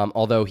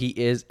 Although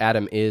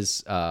Adam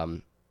is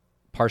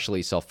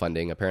partially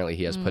self-funding. Apparently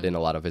he has put in a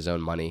lot of his own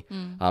money.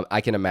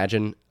 I can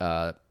imagine,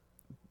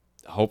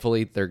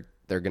 hopefully they're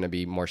going to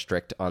be more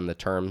strict on the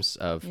terms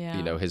of,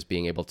 you know, his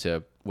being able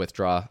to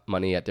withdraw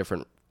money at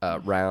different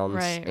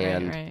rounds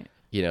and,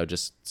 you know,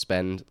 just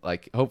spend,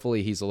 like,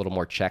 hopefully he's a little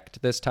more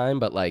checked this time,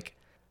 but like,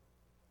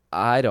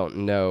 I don't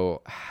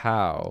know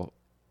how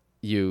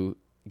you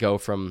go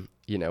from,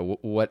 you know,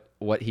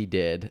 what he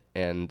did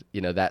and,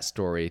 you know, that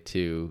story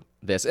to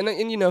this. And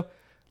you know,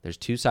 there's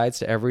two sides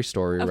to every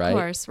story, right? Of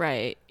course,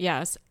 right.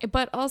 Yes.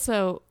 But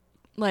also,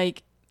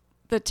 like,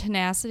 the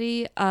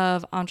tenacity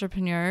of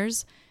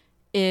entrepreneurs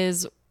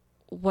is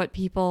what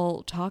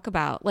people talk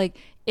about. Like,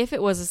 if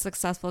it was a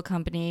successful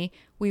company,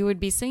 we would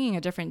be singing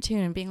a different tune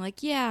and being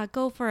like, yeah,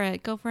 go for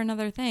it, go for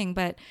another thing.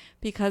 But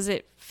because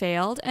it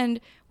failed, and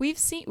we've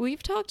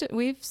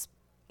spotlighted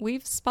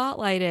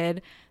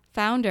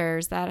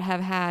founders that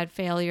have had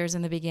failures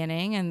in the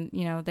beginning, and,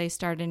 you know, they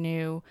start a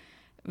new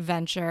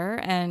venture,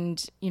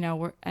 and, you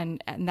know,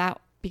 and that,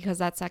 because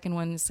that second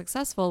one is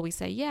successful, we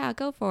say, yeah,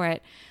 go for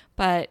it.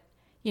 But,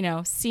 you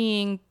know,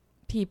 seeing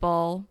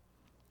people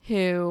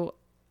who,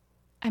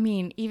 I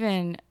mean,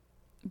 even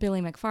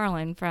Billy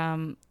McFarland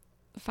from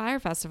Fire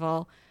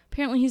Festival,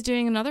 apparently he's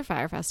doing another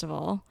Fire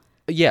Festival.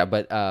 Yeah,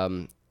 but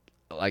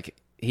like,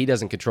 he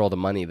doesn't control the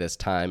money this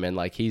time, and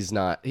like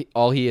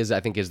all he is, I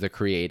think, is the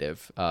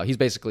creative. He's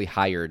basically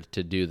hired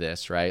to do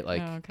this, right?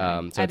 Like,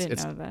 so I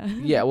didn't know that.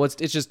 Yeah, well,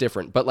 it's just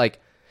different. But like,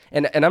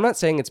 and I'm not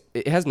saying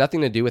it has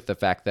nothing to do with the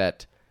fact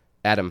that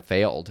Adam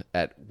failed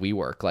at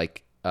WeWork.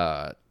 Like,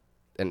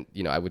 and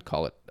you know, I would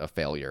call it a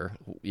failure.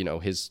 You know,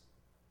 his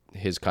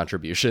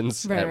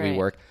contributions at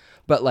WeWork,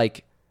 but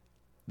like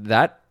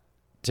that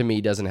to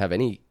me doesn't have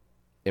any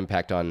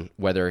impact on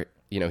whether,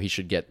 you know, he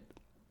should get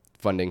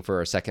funding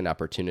for a second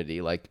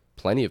opportunity. Like,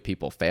 plenty of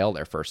people fail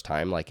their first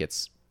time. Like,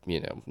 it's, you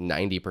know,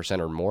 90%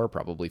 or more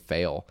probably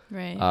fail.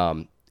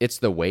 Right. It's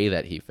the way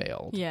that he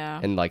failed. Yeah.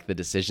 And like the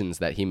decisions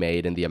that he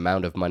made and the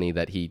amount of money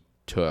that he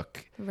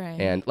took. Right.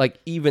 And like,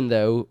 even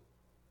though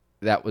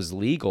that was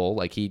legal,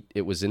 like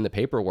it was in the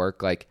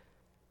paperwork, like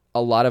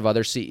a lot of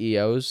other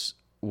CEOs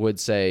would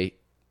say,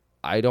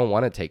 I don't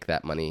want to take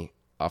that money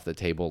off the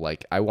table.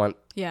 Like, I want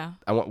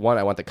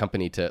the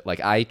company to, like,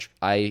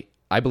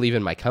 I believe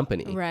in my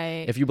company.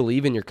 Right. If you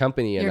believe in your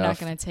company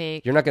enough,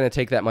 you're not going to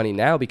take that money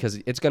now because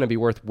it's going to be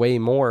worth way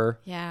more.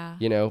 Yeah.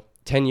 You know,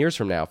 10 years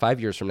from now, 5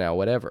 years from now,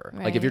 whatever.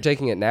 Right. Like, if you're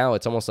taking it now,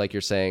 it's almost like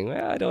you're saying,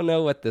 well, I don't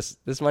know what this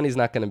money's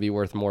not going to be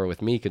worth more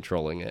with me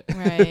controlling it.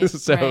 Right.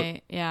 So,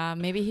 right. Yeah.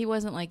 Maybe he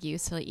wasn't like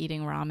used to like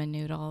eating ramen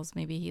noodles.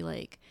 Maybe he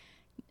like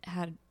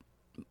had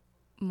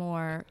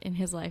more in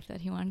his life that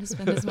he wanted to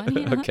spend his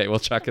money on. Okay, we'll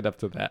chalk it up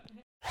to that.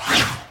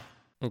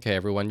 Okay,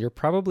 everyone, you're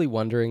probably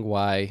wondering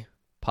why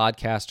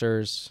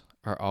podcasters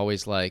are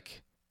always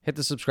like, hit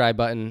the subscribe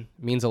button,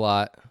 means a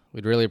lot.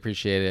 We'd really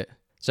appreciate it.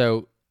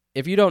 So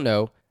if you don't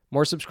know,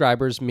 more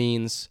subscribers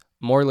means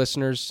more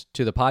listeners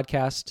to the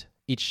podcast.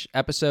 Each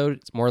episode,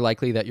 it's more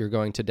likely that you're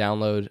going to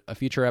download a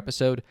future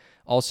episode.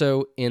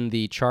 Also, in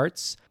the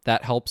charts,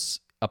 that helps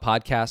a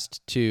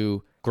podcast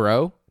to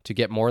grow, to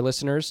get more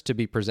listeners, to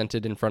be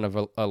presented in front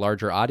of a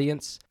larger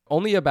audience.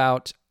 Only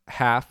about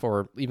half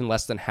or even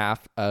less than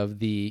half of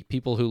the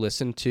people who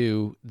listen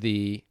to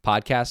the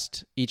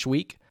podcast each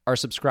week are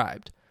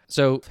subscribed.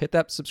 So hit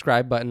that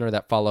subscribe button or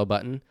that follow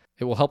button.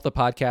 It will help the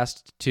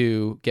podcast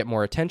to get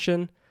more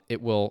attention.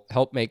 It will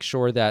help make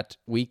sure that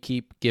we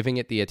keep giving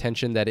it the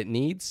attention that it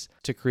needs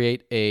to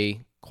create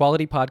a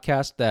quality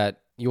podcast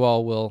that you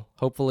all will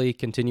hopefully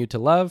continue to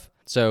love.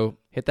 So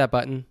hit that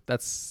button.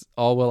 That's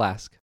all we'll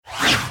ask.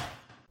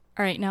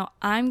 All right, now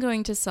I'm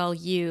going to sell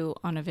you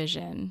on a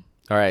vision.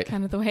 All right.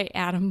 Kind of the way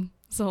Adam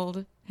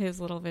sold his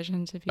little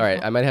vision to people. All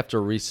right. I might have to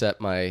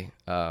reset my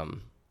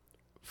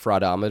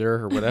fraudometer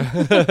or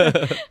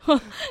whatever.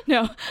 Well,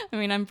 no, I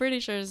mean, I'm pretty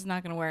sure it's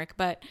not going to work,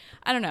 but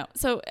I don't know.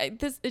 So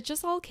it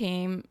just all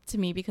came to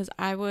me because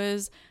I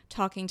was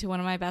talking to one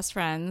of my best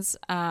friends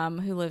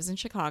who lives in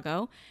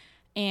Chicago,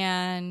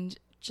 and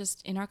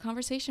just in our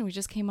conversation, we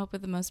just came up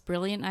with the most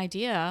brilliant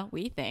idea,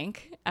 we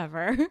think,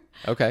 ever.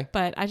 Okay.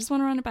 But I just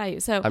want to run it by you.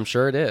 So I'm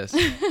sure it is.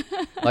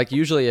 Like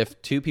usually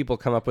if two people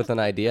come up with an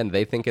idea and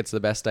they think it's the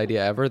best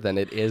idea ever, then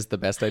it is the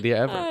best idea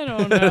ever. I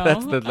don't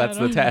know. that's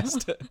the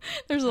test.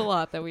 There's a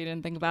lot that we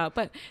didn't think about.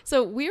 But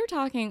so we were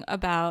talking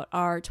about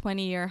our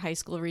 20-year high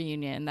school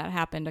reunion that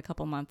happened a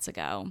couple months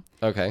ago.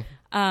 Okay.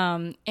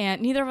 And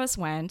neither of us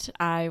went.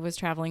 I was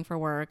traveling for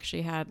work.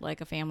 She had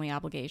like a family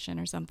obligation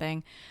or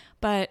something.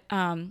 But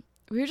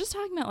we were just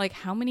talking about like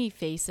how many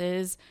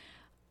faces,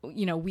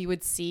 we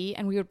would see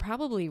and we would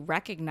probably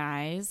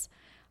recognize,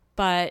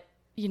 but,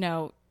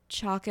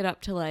 chalk it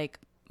up to like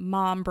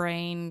mom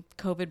brain,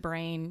 COVID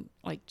brain,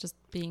 like just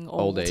being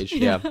old. Old age,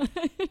 yeah.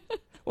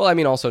 Well, I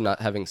mean, also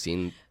not having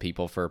seen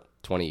people for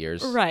 20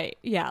 years. Right.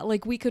 Yeah.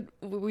 Like we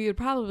would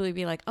probably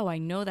be like, oh, I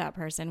know that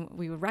person.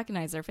 We would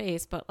recognize their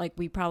face, but like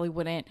we probably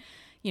wouldn't,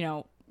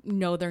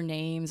 know their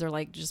names or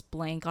like just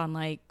blank on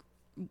like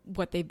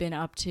what they've been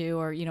up to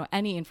or,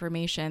 any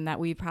information that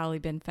we've probably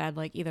been fed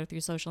like either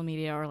through social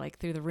media or like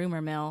through the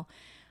rumor mill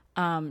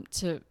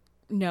to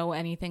know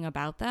anything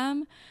about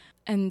them.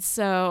 And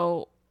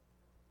so,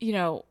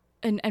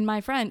 and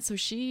my friend, so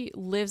she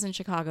lives in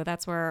Chicago.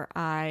 That's where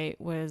I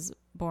was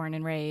born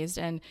and raised.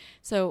 And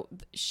so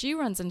she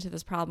runs into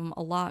this problem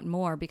a lot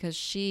more because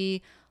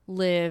she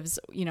lives,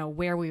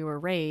 where we were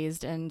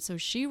raised. And so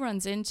she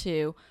runs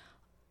into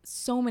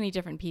so many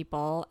different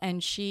people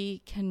and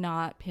she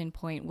cannot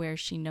pinpoint where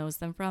she knows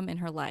them from in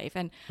her life.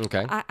 And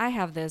okay. I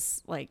have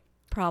this like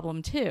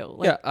problem too.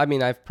 Like, yeah. I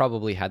mean, I've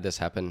probably had this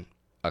happen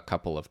a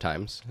couple of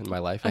times in my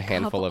life, a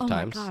handful of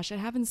times. Oh my gosh, it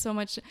happens so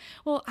much.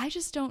 Well, I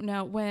just don't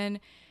know when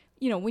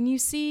you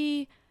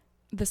see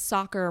the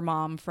soccer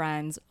mom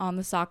friends on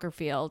the soccer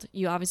field,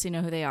 you obviously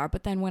know who they are.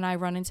 But then when I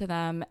run into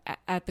them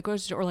at the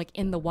grocery store or like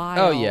in the wild.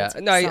 Oh yeah.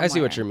 No, I see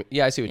what you mean.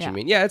 Yeah, I see what you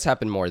mean. Yeah, it's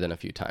happened more than a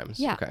few times.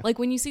 Yeah. Okay. Like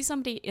when you see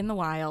somebody in the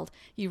wild,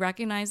 you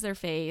recognize their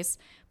face,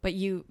 but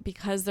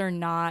because they're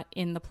not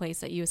in the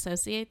place that you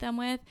associate them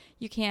with,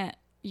 you can't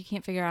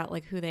figure out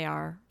like who they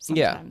are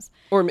sometimes.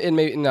 Yeah. Or it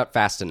may not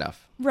fast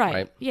enough.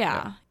 Right.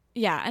 Yeah.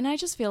 Yeah. And I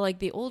just feel like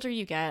the older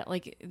you get,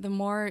 like the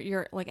more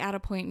you're like at a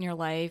point in your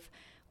life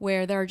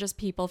where there are just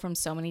people from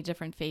so many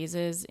different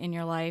phases in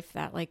your life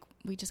that like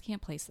we just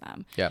can't place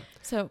them. Yeah.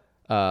 So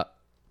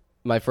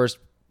my first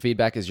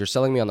feedback is you're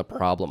selling me on the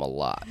problem a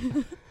lot.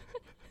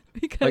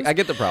 Because like, I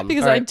get the problem.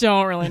 Because right. I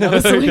don't really know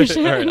the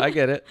solution. All right, I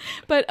get it.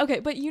 But okay,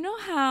 but you know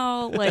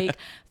how like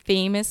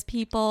famous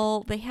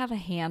people, they have a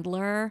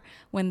handler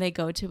when they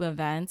go to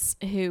events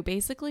who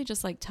basically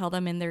just like tell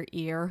them in their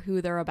ear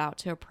who they're about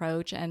to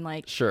approach and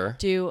like sure.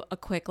 do a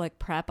quick like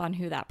prep on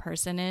who that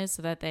person is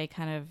so that they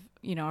kind of,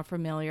 are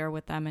familiar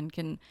with them and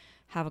can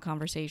have a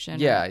conversation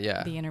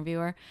with the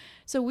interviewer.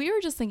 So we were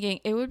just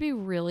thinking it would be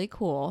really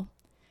cool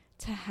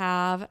to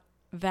have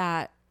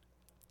that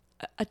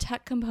a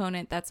tech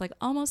component that's like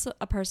almost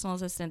a personal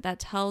assistant that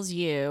tells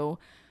you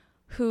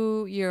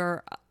who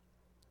you're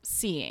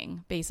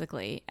seeing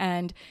basically.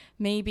 And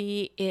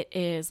maybe it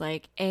is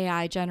like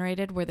AI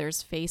generated where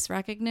there's face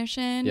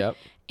recognition. Yep.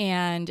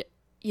 And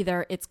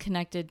either it's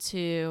connected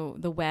to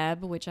the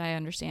web, which I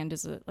understand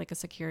is like a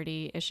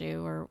security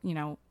issue or,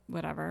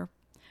 whatever,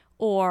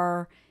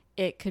 or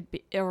it could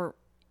be, or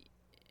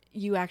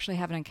you actually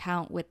have an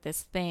account with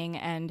this thing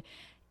and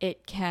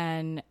it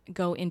can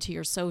go into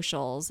your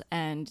socials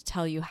and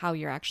tell you how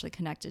you're actually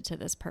connected to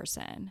this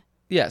person.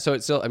 Yeah. So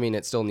it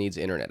still needs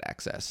internet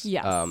access.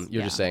 Yes.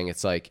 You're just saying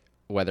it's like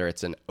whether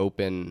it's an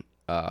open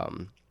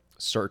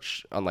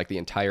search on like the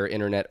entire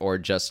internet or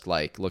just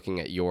like looking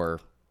at your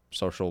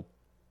social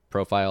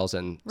profiles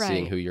and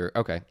seeing who you're.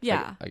 Okay.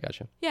 Yeah. I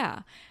gotcha.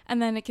 Yeah.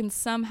 And then it can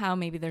somehow,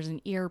 maybe there's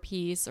an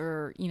earpiece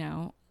or,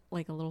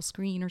 like a little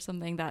screen or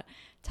something that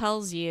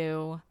tells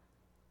you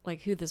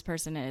like who this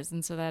person is,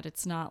 and so that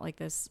it's not like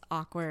this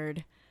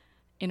awkward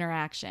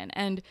interaction.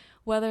 And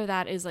whether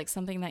that is like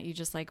something that you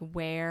just like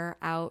wear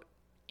out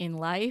in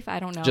life, I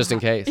don't know. Just in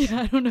case.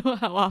 Yeah, I don't know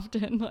how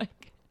often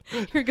like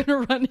you're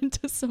gonna run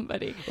into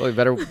somebody. Well, you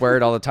better wear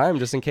it all the time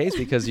just in case,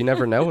 because you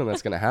never know when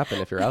that's gonna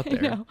happen if you're out there.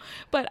 I know.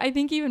 But I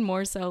think even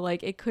more so,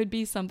 like it could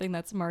be something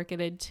that's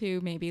marketed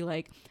to maybe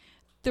like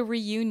the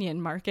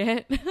reunion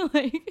market,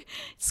 like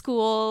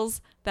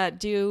schools that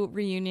do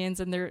reunions,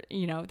 and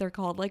they're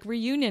called like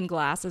reunion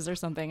glasses or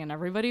something, and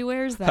everybody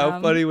wears them.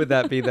 How funny would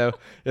that be though,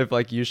 if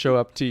like you show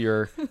up to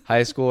your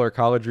high school or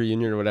college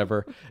reunion or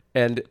whatever,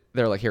 and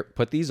they're like, here,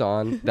 put these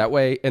on that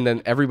way, and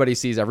then everybody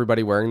sees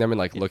everybody wearing them and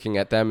like looking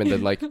at them, and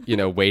then like,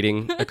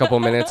 waiting a couple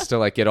minutes to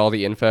like get all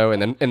the info,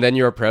 and then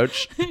you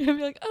approach. You'd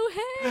be like, oh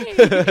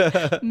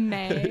hey,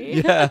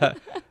 May. Yeah.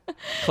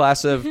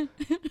 Class of,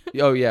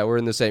 oh yeah, we're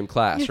in the same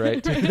class,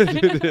 right?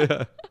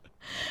 Yeah.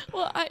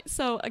 Well,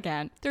 so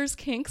again, there's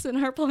kinks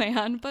in our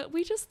plan, but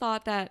we just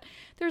thought that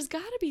there's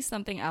got to be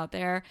something out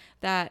there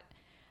that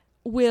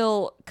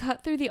will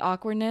cut through the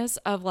awkwardness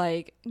of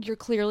like, you're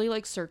clearly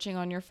like searching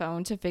on your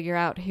phone to figure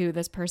out who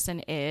this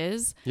person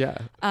is. Yeah.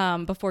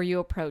 Before you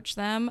approach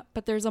them.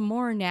 But there's a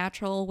more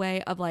natural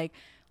way of like,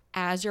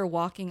 as you're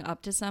walking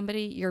up to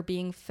somebody, you're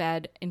being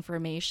fed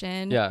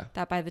information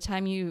that by the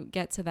time you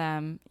get to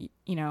them,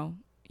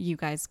 you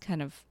guys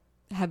kind of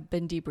have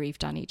been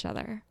debriefed on each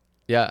other.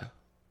 Yeah.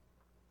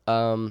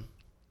 Do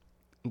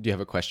you have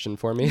a question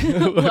for me?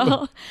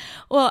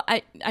 well,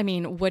 I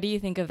mean, what do you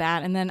think of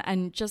that?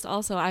 And just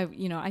also,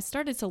 I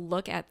started to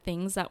look at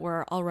things that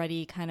were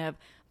already kind of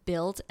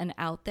built and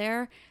out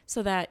there,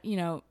 so that,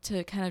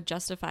 to kind of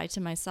justify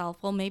to myself,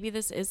 well, maybe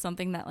this is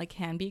something that like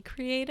can be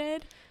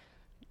created.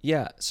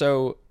 Yeah.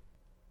 So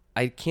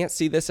I can't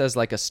see this as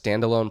like a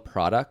standalone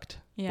product,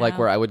 like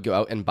where I would go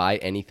out and buy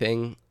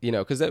anything,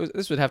 because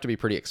this would have to be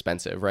pretty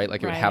expensive, right?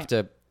 Like it would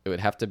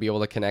have to be able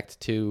to connect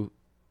to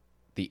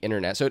the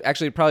internet. So it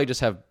actually probably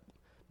just have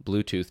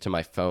Bluetooth to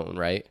my phone,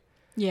 right?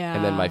 Yeah.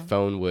 And then my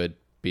phone would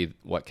be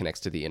what connects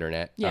to the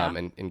internet,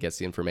 and gets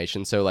the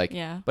information. So like,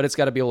 but it's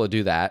got to be able to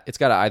do that. It's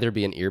got to either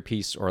be an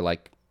earpiece or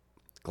like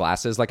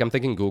glasses. Like I'm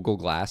thinking Google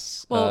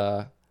Glass.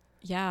 Well,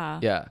 yeah.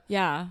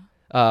 Yeah.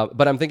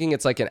 But I'm thinking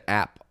it's like an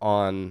app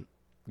on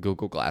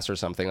Google Glass or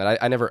something.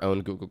 I never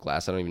owned Google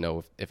Glass. I don't even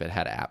know if it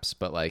had apps,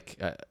 but like,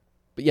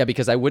 but yeah,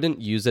 because I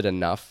wouldn't use it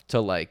enough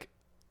to like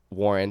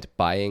warrant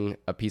buying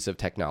a piece of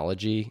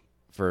technology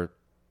for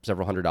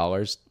several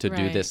 $100s to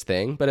do this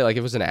thing. But like, if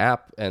it was an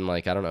app and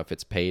like, I don't know if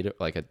it's paid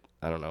like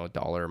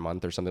 $1 a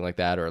month or something like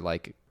that, or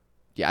like,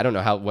 I don't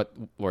know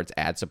where it's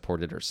ad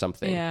supported or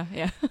something. Yeah.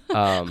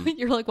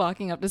 You're like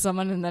walking up to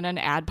someone and then an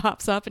ad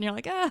pops up and you're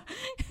like, ah.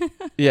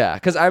 Yeah,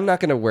 because I'm not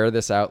going to wear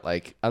this out.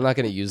 Like, I'm not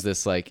going to use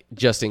this like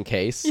just in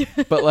case.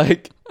 But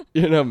like,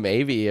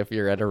 maybe if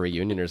you're at a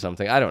reunion or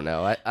something, I don't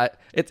know.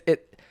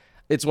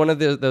 It's one of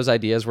those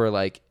ideas where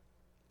like,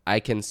 I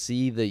can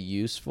see the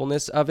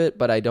usefulness of it,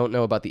 but I don't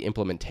know about the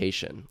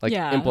implementation. Like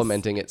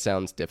implementing it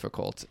sounds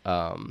difficult.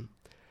 And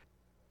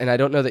I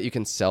don't know that you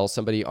can sell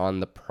somebody on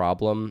the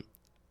problem.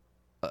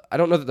 I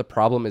don't know that the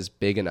problem is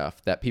big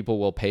enough that people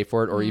will pay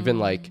for it, or even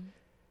like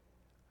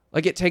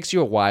it takes you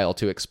a while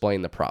to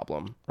explain the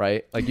problem,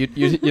 right? Like you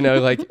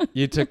like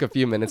you took a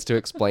few minutes to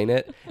explain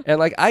it, and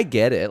like I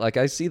get it, like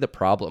I see the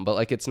problem, but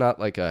like it's not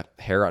like a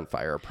hair on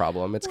fire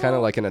problem. It's kind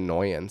of like an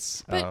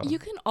annoyance. But you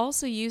can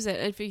also use it,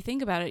 if you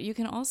think about it, you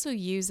can also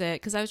use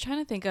it, because I was trying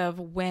to think of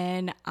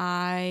when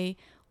I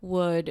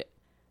would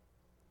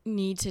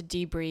need to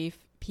debrief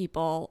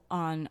people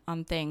on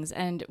things.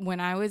 And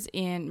when I was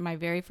in my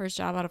very first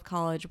job out of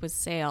college was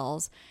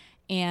sales,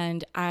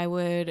 and I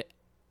would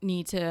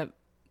need to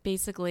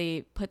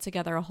basically put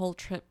together a whole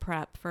trip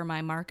prep for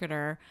my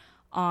marketer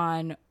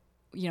on,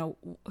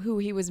 who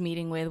he was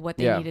meeting with, what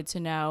they needed to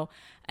know.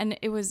 And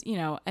it was,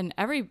 and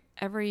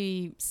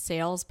every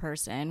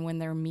salesperson, when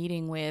they're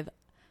meeting with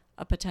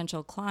a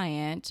potential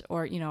client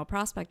or, a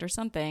prospect or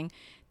something,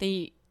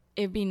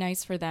 it'd be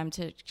nice for them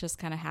to just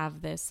kind of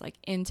have this like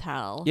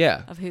intel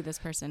of who this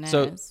person is.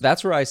 So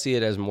that's where I see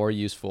it as more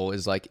useful,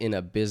 is like in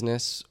a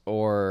business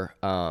or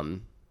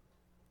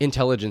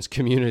intelligence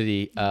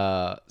community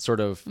sort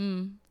of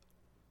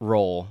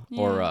role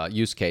or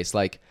use case.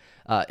 Like,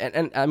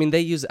 and I mean,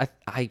 they use,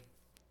 I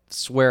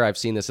swear I've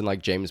seen this in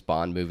like James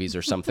Bond movies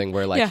or something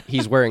where like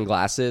he's wearing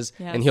glasses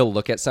and he'll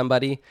look at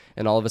somebody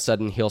and all of a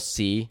sudden he'll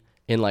see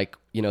in like,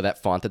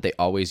 that font that they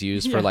always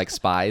use for like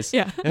spies.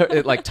 Yeah.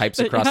 It like types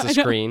across the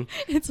screen.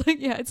 It's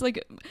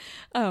like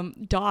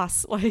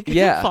DOS, like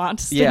font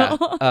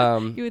still. Yeah.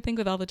 You would think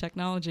with all the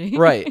technology.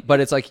 Right. But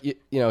it's like,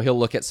 he'll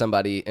look at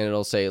somebody and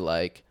it'll say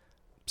like,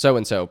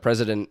 so-and-so,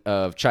 president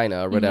of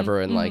China or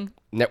whatever, and like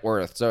net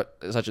worth, so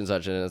such and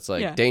such, and it's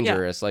like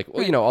dangerous. Like,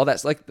 well, all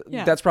that's like,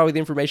 that's probably the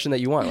information that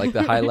you want, like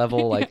the high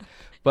level, like,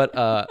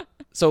 but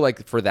so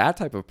like for that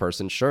type of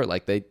person, sure,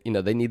 like they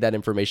need that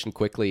information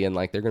quickly, and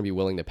like they're going to be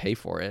willing to pay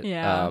for it.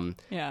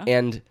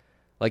 And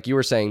like you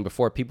were saying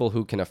before, people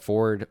who can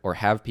afford or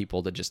have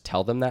people to just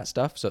tell them that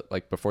stuff, so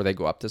like before they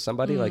go up to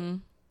somebody, like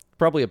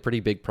probably a pretty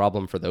big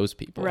problem for those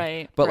people.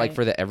 Right. But like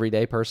for the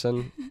everyday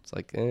person, it's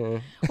like,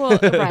 Well,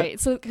 right.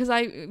 So, because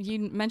you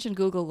mentioned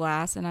Google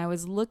Glass, and I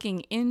was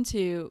looking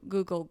into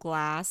Google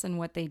Glass and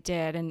what they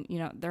did, and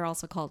they're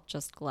also called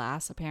just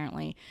Glass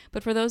apparently.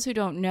 But for those who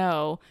don't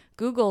know,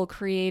 Google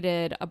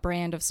created a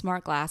brand of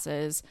smart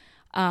glasses,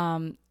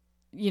 as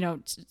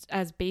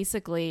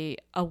basically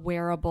a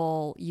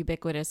wearable,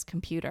 ubiquitous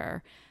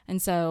computer.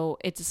 And so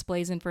it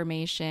displays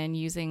information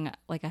using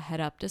like a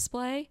head-up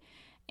display.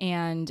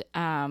 And,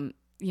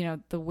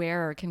 the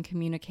wearer can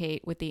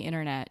communicate with the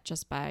internet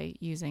just by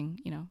using,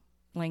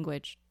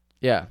 language.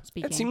 Yeah.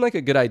 Speaking. It seemed like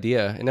a good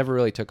idea. It never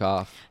really took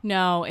off.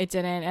 No, it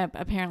didn't.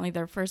 Apparently,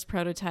 their first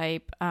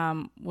prototype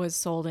was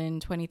sold in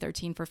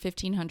 2013 for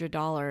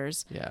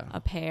 $1,500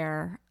 a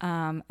pair.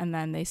 And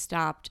then they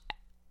stopped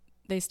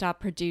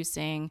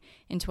producing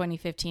in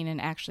 2015 and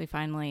actually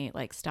finally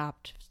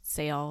stopped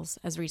sales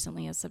as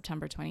recently as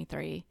September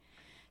 23.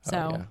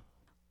 So,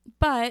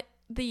 but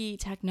the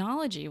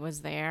technology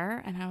was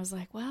there, and I was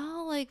like,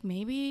 well,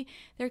 maybe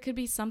there could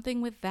be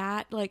something with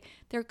that.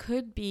 There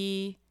could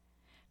be,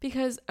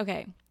 because,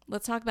 okay,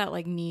 let's talk about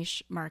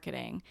niche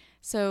marketing.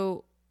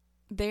 So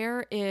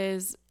there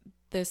is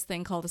this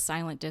thing called a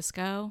silent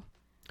disco.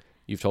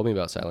 You've told me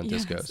about silent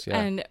discos. Yeah.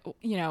 And,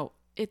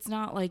 it's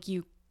not like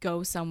you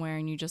go somewhere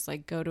and you just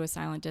go to a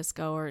silent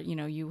disco, or,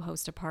 you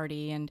host a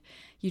party and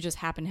you just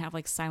happen to have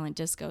silent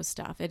disco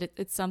stuff.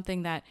 It's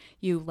something that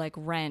you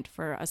rent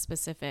for a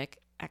specific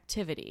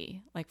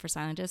activity, for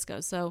silent disco.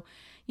 So,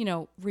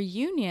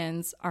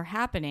 reunions are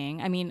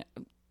happening. I mean,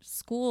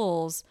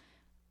 schools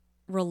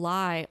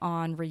rely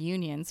on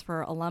reunions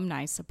for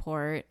alumni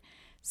support.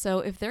 So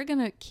if they're going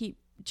to keep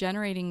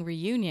generating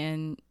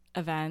reunion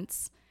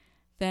events,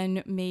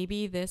 then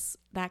maybe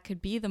that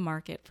could be the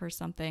market for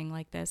something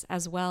like this,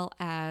 as well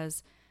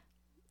as,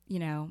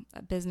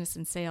 a business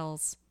and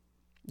sales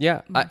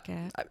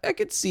market. I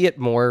could see it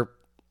more,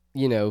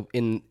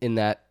 in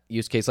that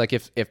use case.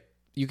 If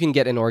you can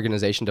get an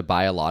organization to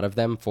buy a lot of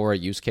them for a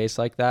use case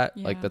like that,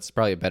 that's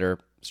probably a better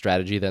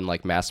strategy than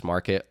mass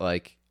market.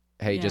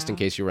 Hey, just in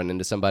case you run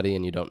into somebody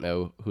and you don't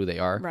know who they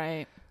are.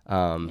 Right.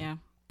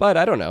 But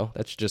I don't know.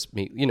 That's just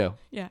me,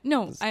 Yeah.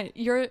 No,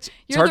 you're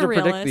hard the to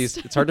realist. predict these.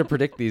 It's hard to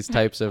predict these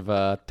types of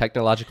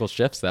technological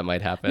shifts that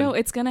might happen. No,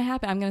 it's going to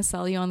happen. I'm going to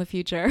sell you on the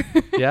future.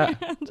 Yeah.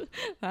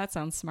 That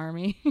sounds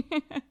smarmy.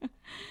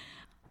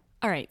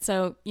 All right.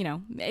 So,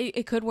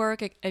 it could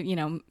work,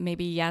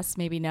 maybe yes,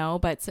 maybe no.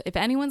 But if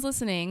anyone's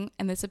listening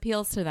and this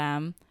appeals to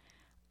them,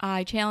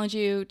 I challenge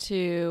you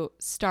to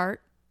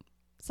start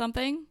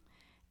something.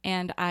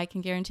 And I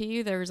can guarantee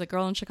you there's a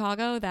girl in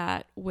Chicago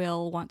that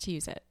will want to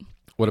use it.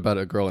 What about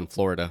a girl in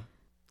Florida?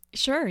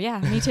 Sure.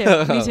 Yeah, me too.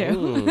 Me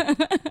too.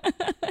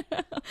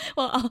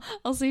 Well,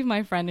 I'll see if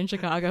my friend in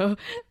Chicago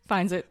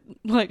finds it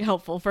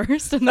helpful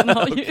first, and then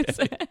I'll use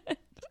it.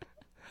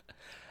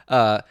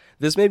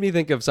 This made me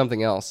think of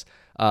something else.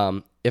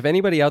 If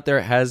anybody out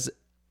there has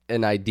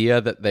an idea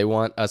that they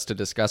want us to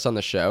discuss on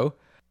the show,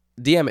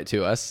 DM it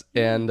to us,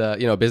 and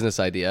a business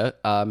idea.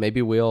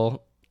 Maybe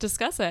we'll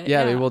discuss it.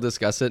 Yeah, maybe we'll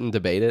discuss it and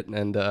debate it,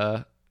 and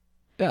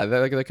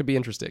that could be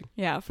interesting.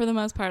 Yeah, for the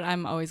most part,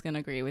 I'm always going to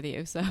agree with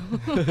you. So,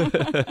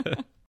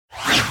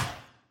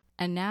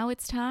 and now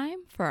it's time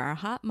for our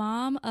hot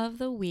mom of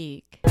the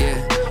week.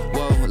 Yeah,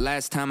 whoa,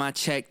 last time I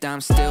checked,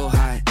 I'm still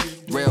hot,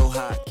 real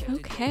hot.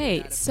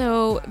 Okay,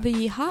 so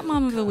the hot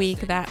mom of the week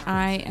that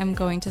I am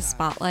going to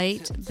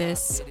spotlight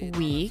this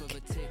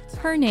week,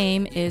 her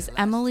name is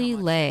Emily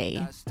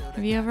Ley.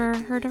 Have you ever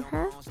heard of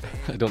her?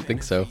 I don't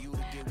think so.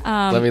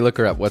 Let me look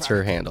her up. What's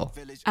her handle?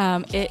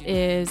 It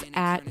is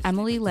at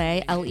Emily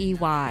Ley,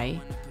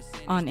 Ley,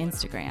 on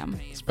Instagram.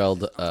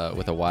 Spelled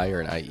with a Y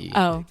or an IE?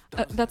 Oh,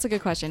 that's a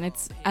good question.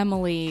 It's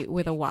Emily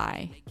with a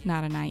Y,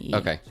 not an IE.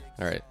 Okay.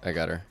 All right. I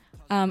got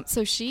her.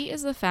 So she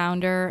is the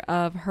founder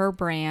of her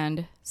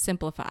brand,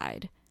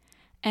 Simplified.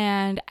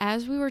 And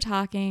as we were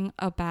talking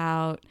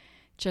about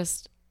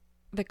just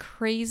the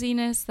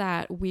craziness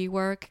that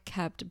WeWork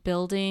kept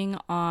building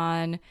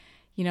on,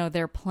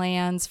 their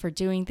plans for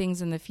doing things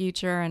in the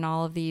future and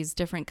all of these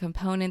different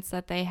components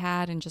that they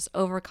had, and just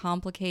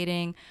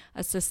overcomplicating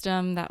a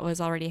system that was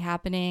already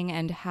happening,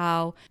 and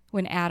how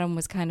when Adam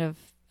was kind of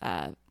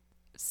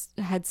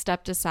had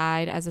stepped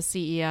aside as a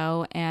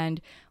CEO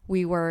and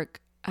WeWork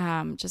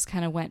just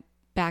kind of went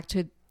back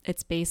to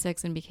its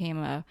basics and became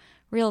a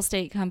real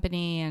estate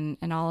company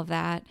and all of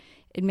that,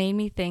 it made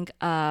me think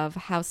of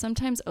how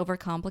sometimes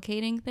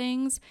overcomplicating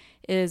things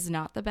is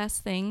not the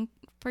best thing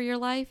for your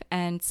life,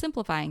 and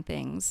simplifying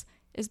things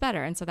is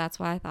better. And so that's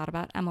why I thought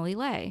about Emily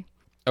Ley.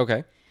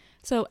 Okay.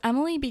 So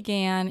Emily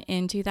began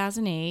in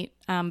 2008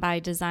 by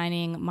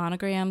designing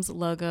monograms,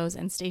 logos,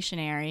 and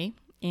stationery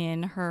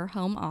in her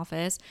home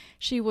office.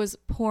 She was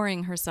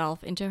pouring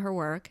herself into her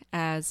work,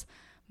 as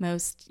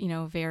most,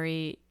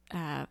 very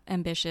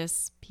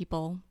ambitious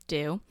people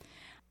do.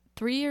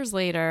 3 years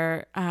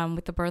later,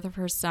 with the birth of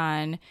her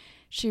son,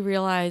 she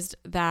realized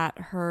that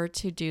her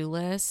to-do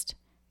list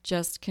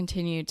just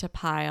continued to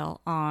pile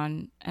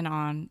on and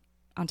on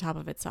top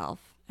of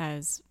itself,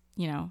 as,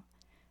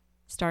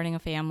 starting a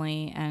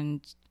family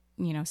and,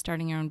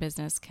 starting your own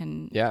business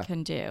can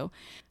do.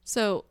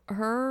 So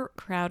her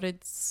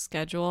crowded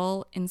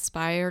schedule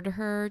inspired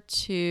her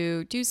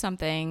to do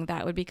something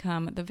that would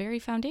become the very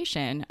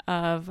foundation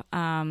of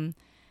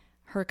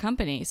her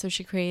company. So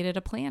she created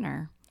a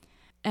planner.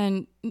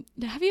 And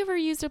have you ever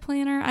used a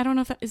planner? I don't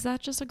know is that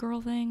just a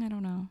girl thing? I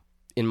don't know.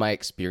 in my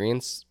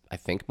experience, I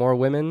think more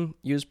women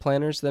use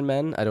planners than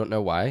men. I don't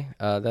know why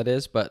that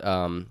is, but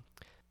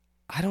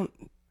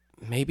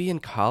maybe in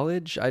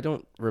college, I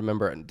don't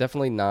remember.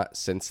 Definitely not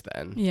since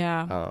then.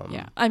 Yeah.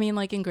 Yeah. I mean,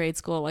 like in grade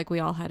school, like we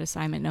all had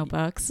assignment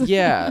notebooks.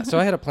 Yeah. So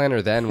I had a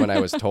planner then when I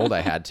was told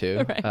I had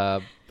to.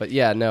 Right. But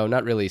yeah, no,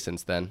 not really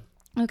since then.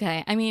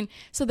 Okay. I mean,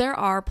 so there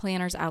are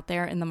planners out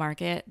there in the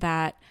market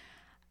that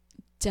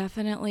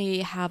definitely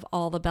have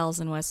all the bells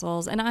and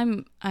whistles.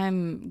 And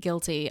I'm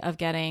guilty of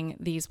getting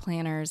these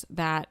planners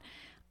that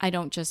I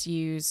don't just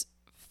use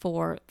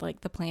for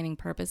like the planning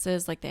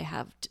purposes. Like they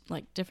have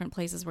like different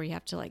places where you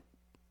have to like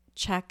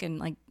check and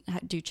like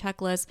do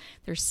checklists.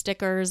 There's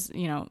stickers,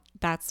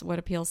 that's what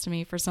appeals to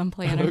me for some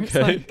planners.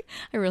 Okay. Like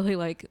I really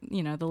like, the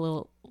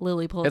little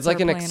Lily Pulitzer It's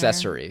like an planner.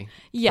 accessory.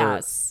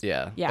 Yes.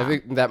 Yeah. Yeah. I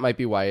think that might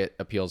be why it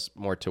appeals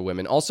more to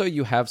women. Also,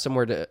 you have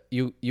somewhere to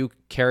you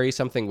carry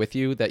something with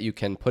you that you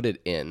can put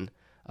it in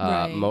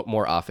Right.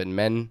 more often.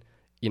 Men,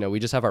 we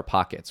just have our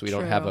pockets. We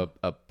don't have True.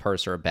 a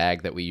purse or a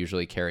bag that we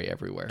usually carry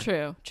everywhere.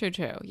 True.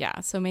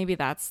 Yeah. So maybe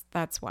that's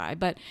why.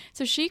 But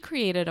so she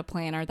created a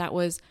planner that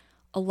was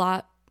a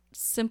lot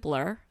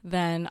simpler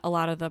than a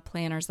lot of the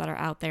planners that are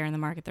out there in the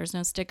market. There's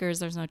no stickers,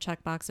 there's no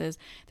check boxes.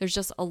 There's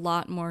just a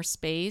lot more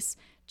space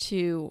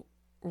to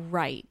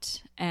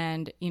write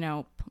and,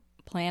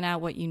 plan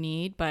out what you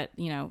need, but,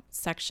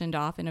 sectioned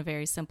off in a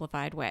very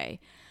simplified way.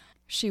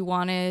 She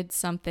wanted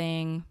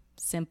something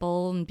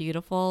simple and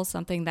beautiful,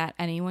 something that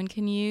anyone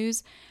can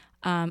use.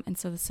 And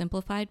so the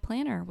Simplified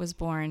Planner was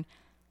born.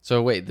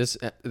 So wait, this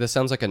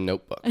sounds like a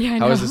notebook. Yeah, I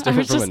How know. is this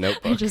different from a I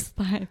notebook? just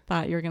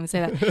thought you were going to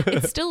say that.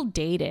 It's still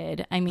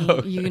dated. I mean,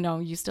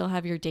 you still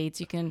have your dates.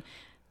 You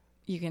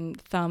can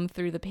thumb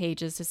through the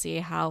pages to see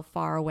how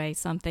far away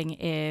something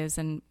is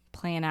and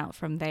plan out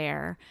from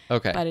there.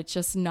 Okay. But it's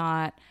just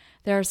not.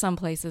 There are some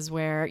places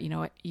where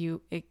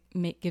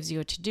it gives you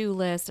a to-do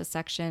list, a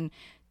section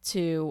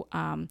to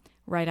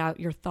write out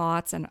your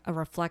thoughts and a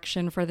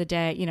reflection for the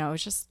day.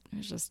 It's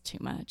just too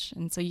much.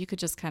 And so you could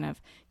just kind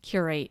of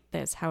curate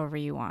this however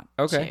you want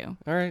Okay. to.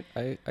 All right.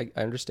 I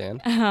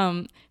understand.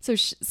 So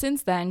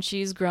since then,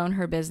 she's grown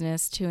her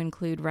business to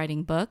include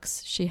writing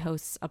books. She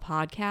hosts a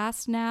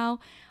podcast now.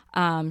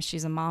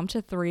 She's a mom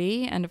to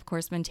 3 and, of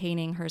course,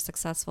 maintaining her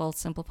successful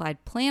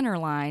Simplified Planner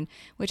line,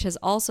 which has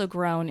also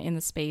grown in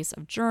the space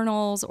of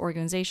journals,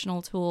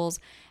 organizational tools,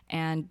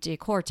 and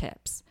decor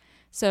tips.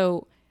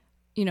 So,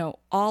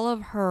 all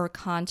of her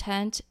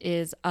content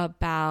is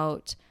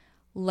about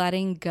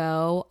letting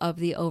go of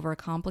the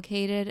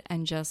overcomplicated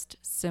and just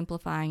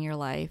simplifying your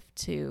life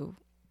to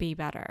be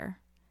better.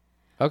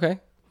 Okay.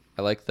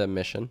 I like the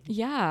mission.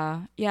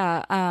 Yeah.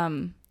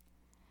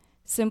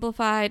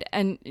 Simplified.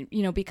 And,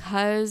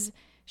 because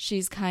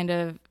she's kind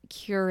of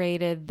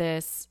curated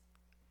this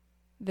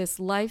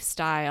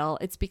lifestyle,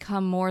 it's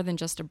become more than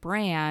just a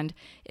brand.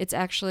 It's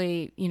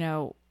actually,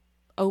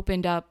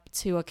 opened up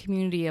to a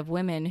community of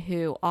women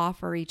who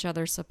offer each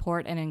other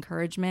support and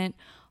encouragement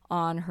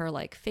on her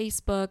like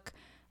Facebook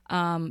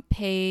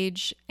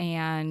page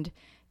and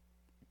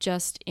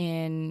just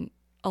in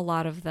a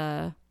lot of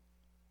the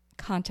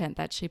content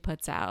that she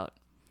puts out.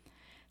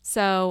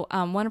 So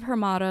one of her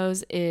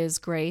mottos is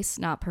grace,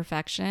 not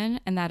perfection.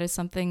 And that is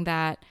something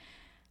that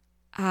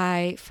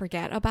I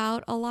forget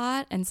about a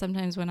lot. And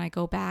sometimes when I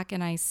go back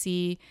and I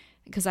see,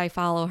 because I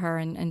follow her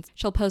and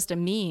she'll post a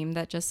meme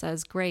that just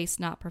says grace,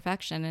 not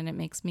perfection. And it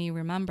makes me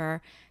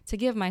remember to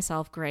give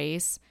myself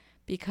grace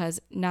because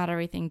not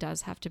everything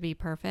does have to be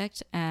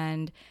perfect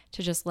and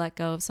to just let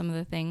go of some of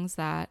the things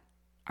that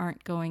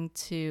aren't going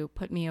to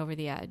put me over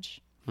the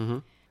edge. Mm-hmm.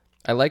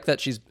 I like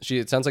that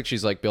it sounds like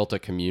she's like built a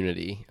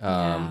community,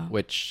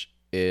 which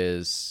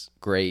is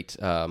great.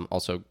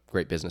 Also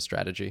great business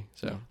strategy.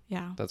 So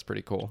yeah, that's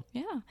pretty cool.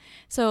 Yeah.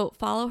 So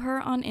follow her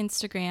on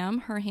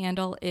Instagram. Her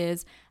handle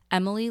is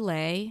Emily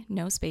Ley,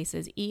 no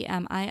spaces,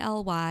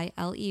 EMILYLEY.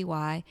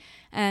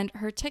 And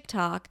her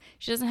TikTok,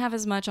 she doesn't have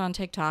as much on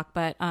TikTok,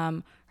 but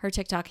her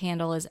TikTok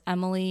handle is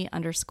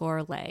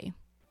Emily_Ley.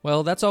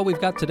 Well, that's all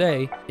we've got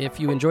today. If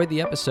you enjoyed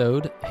the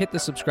episode, hit the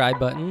subscribe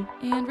button.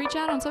 And reach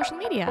out on social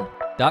media.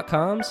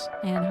 .coms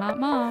And Hot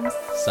Moms.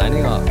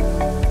 signing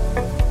off.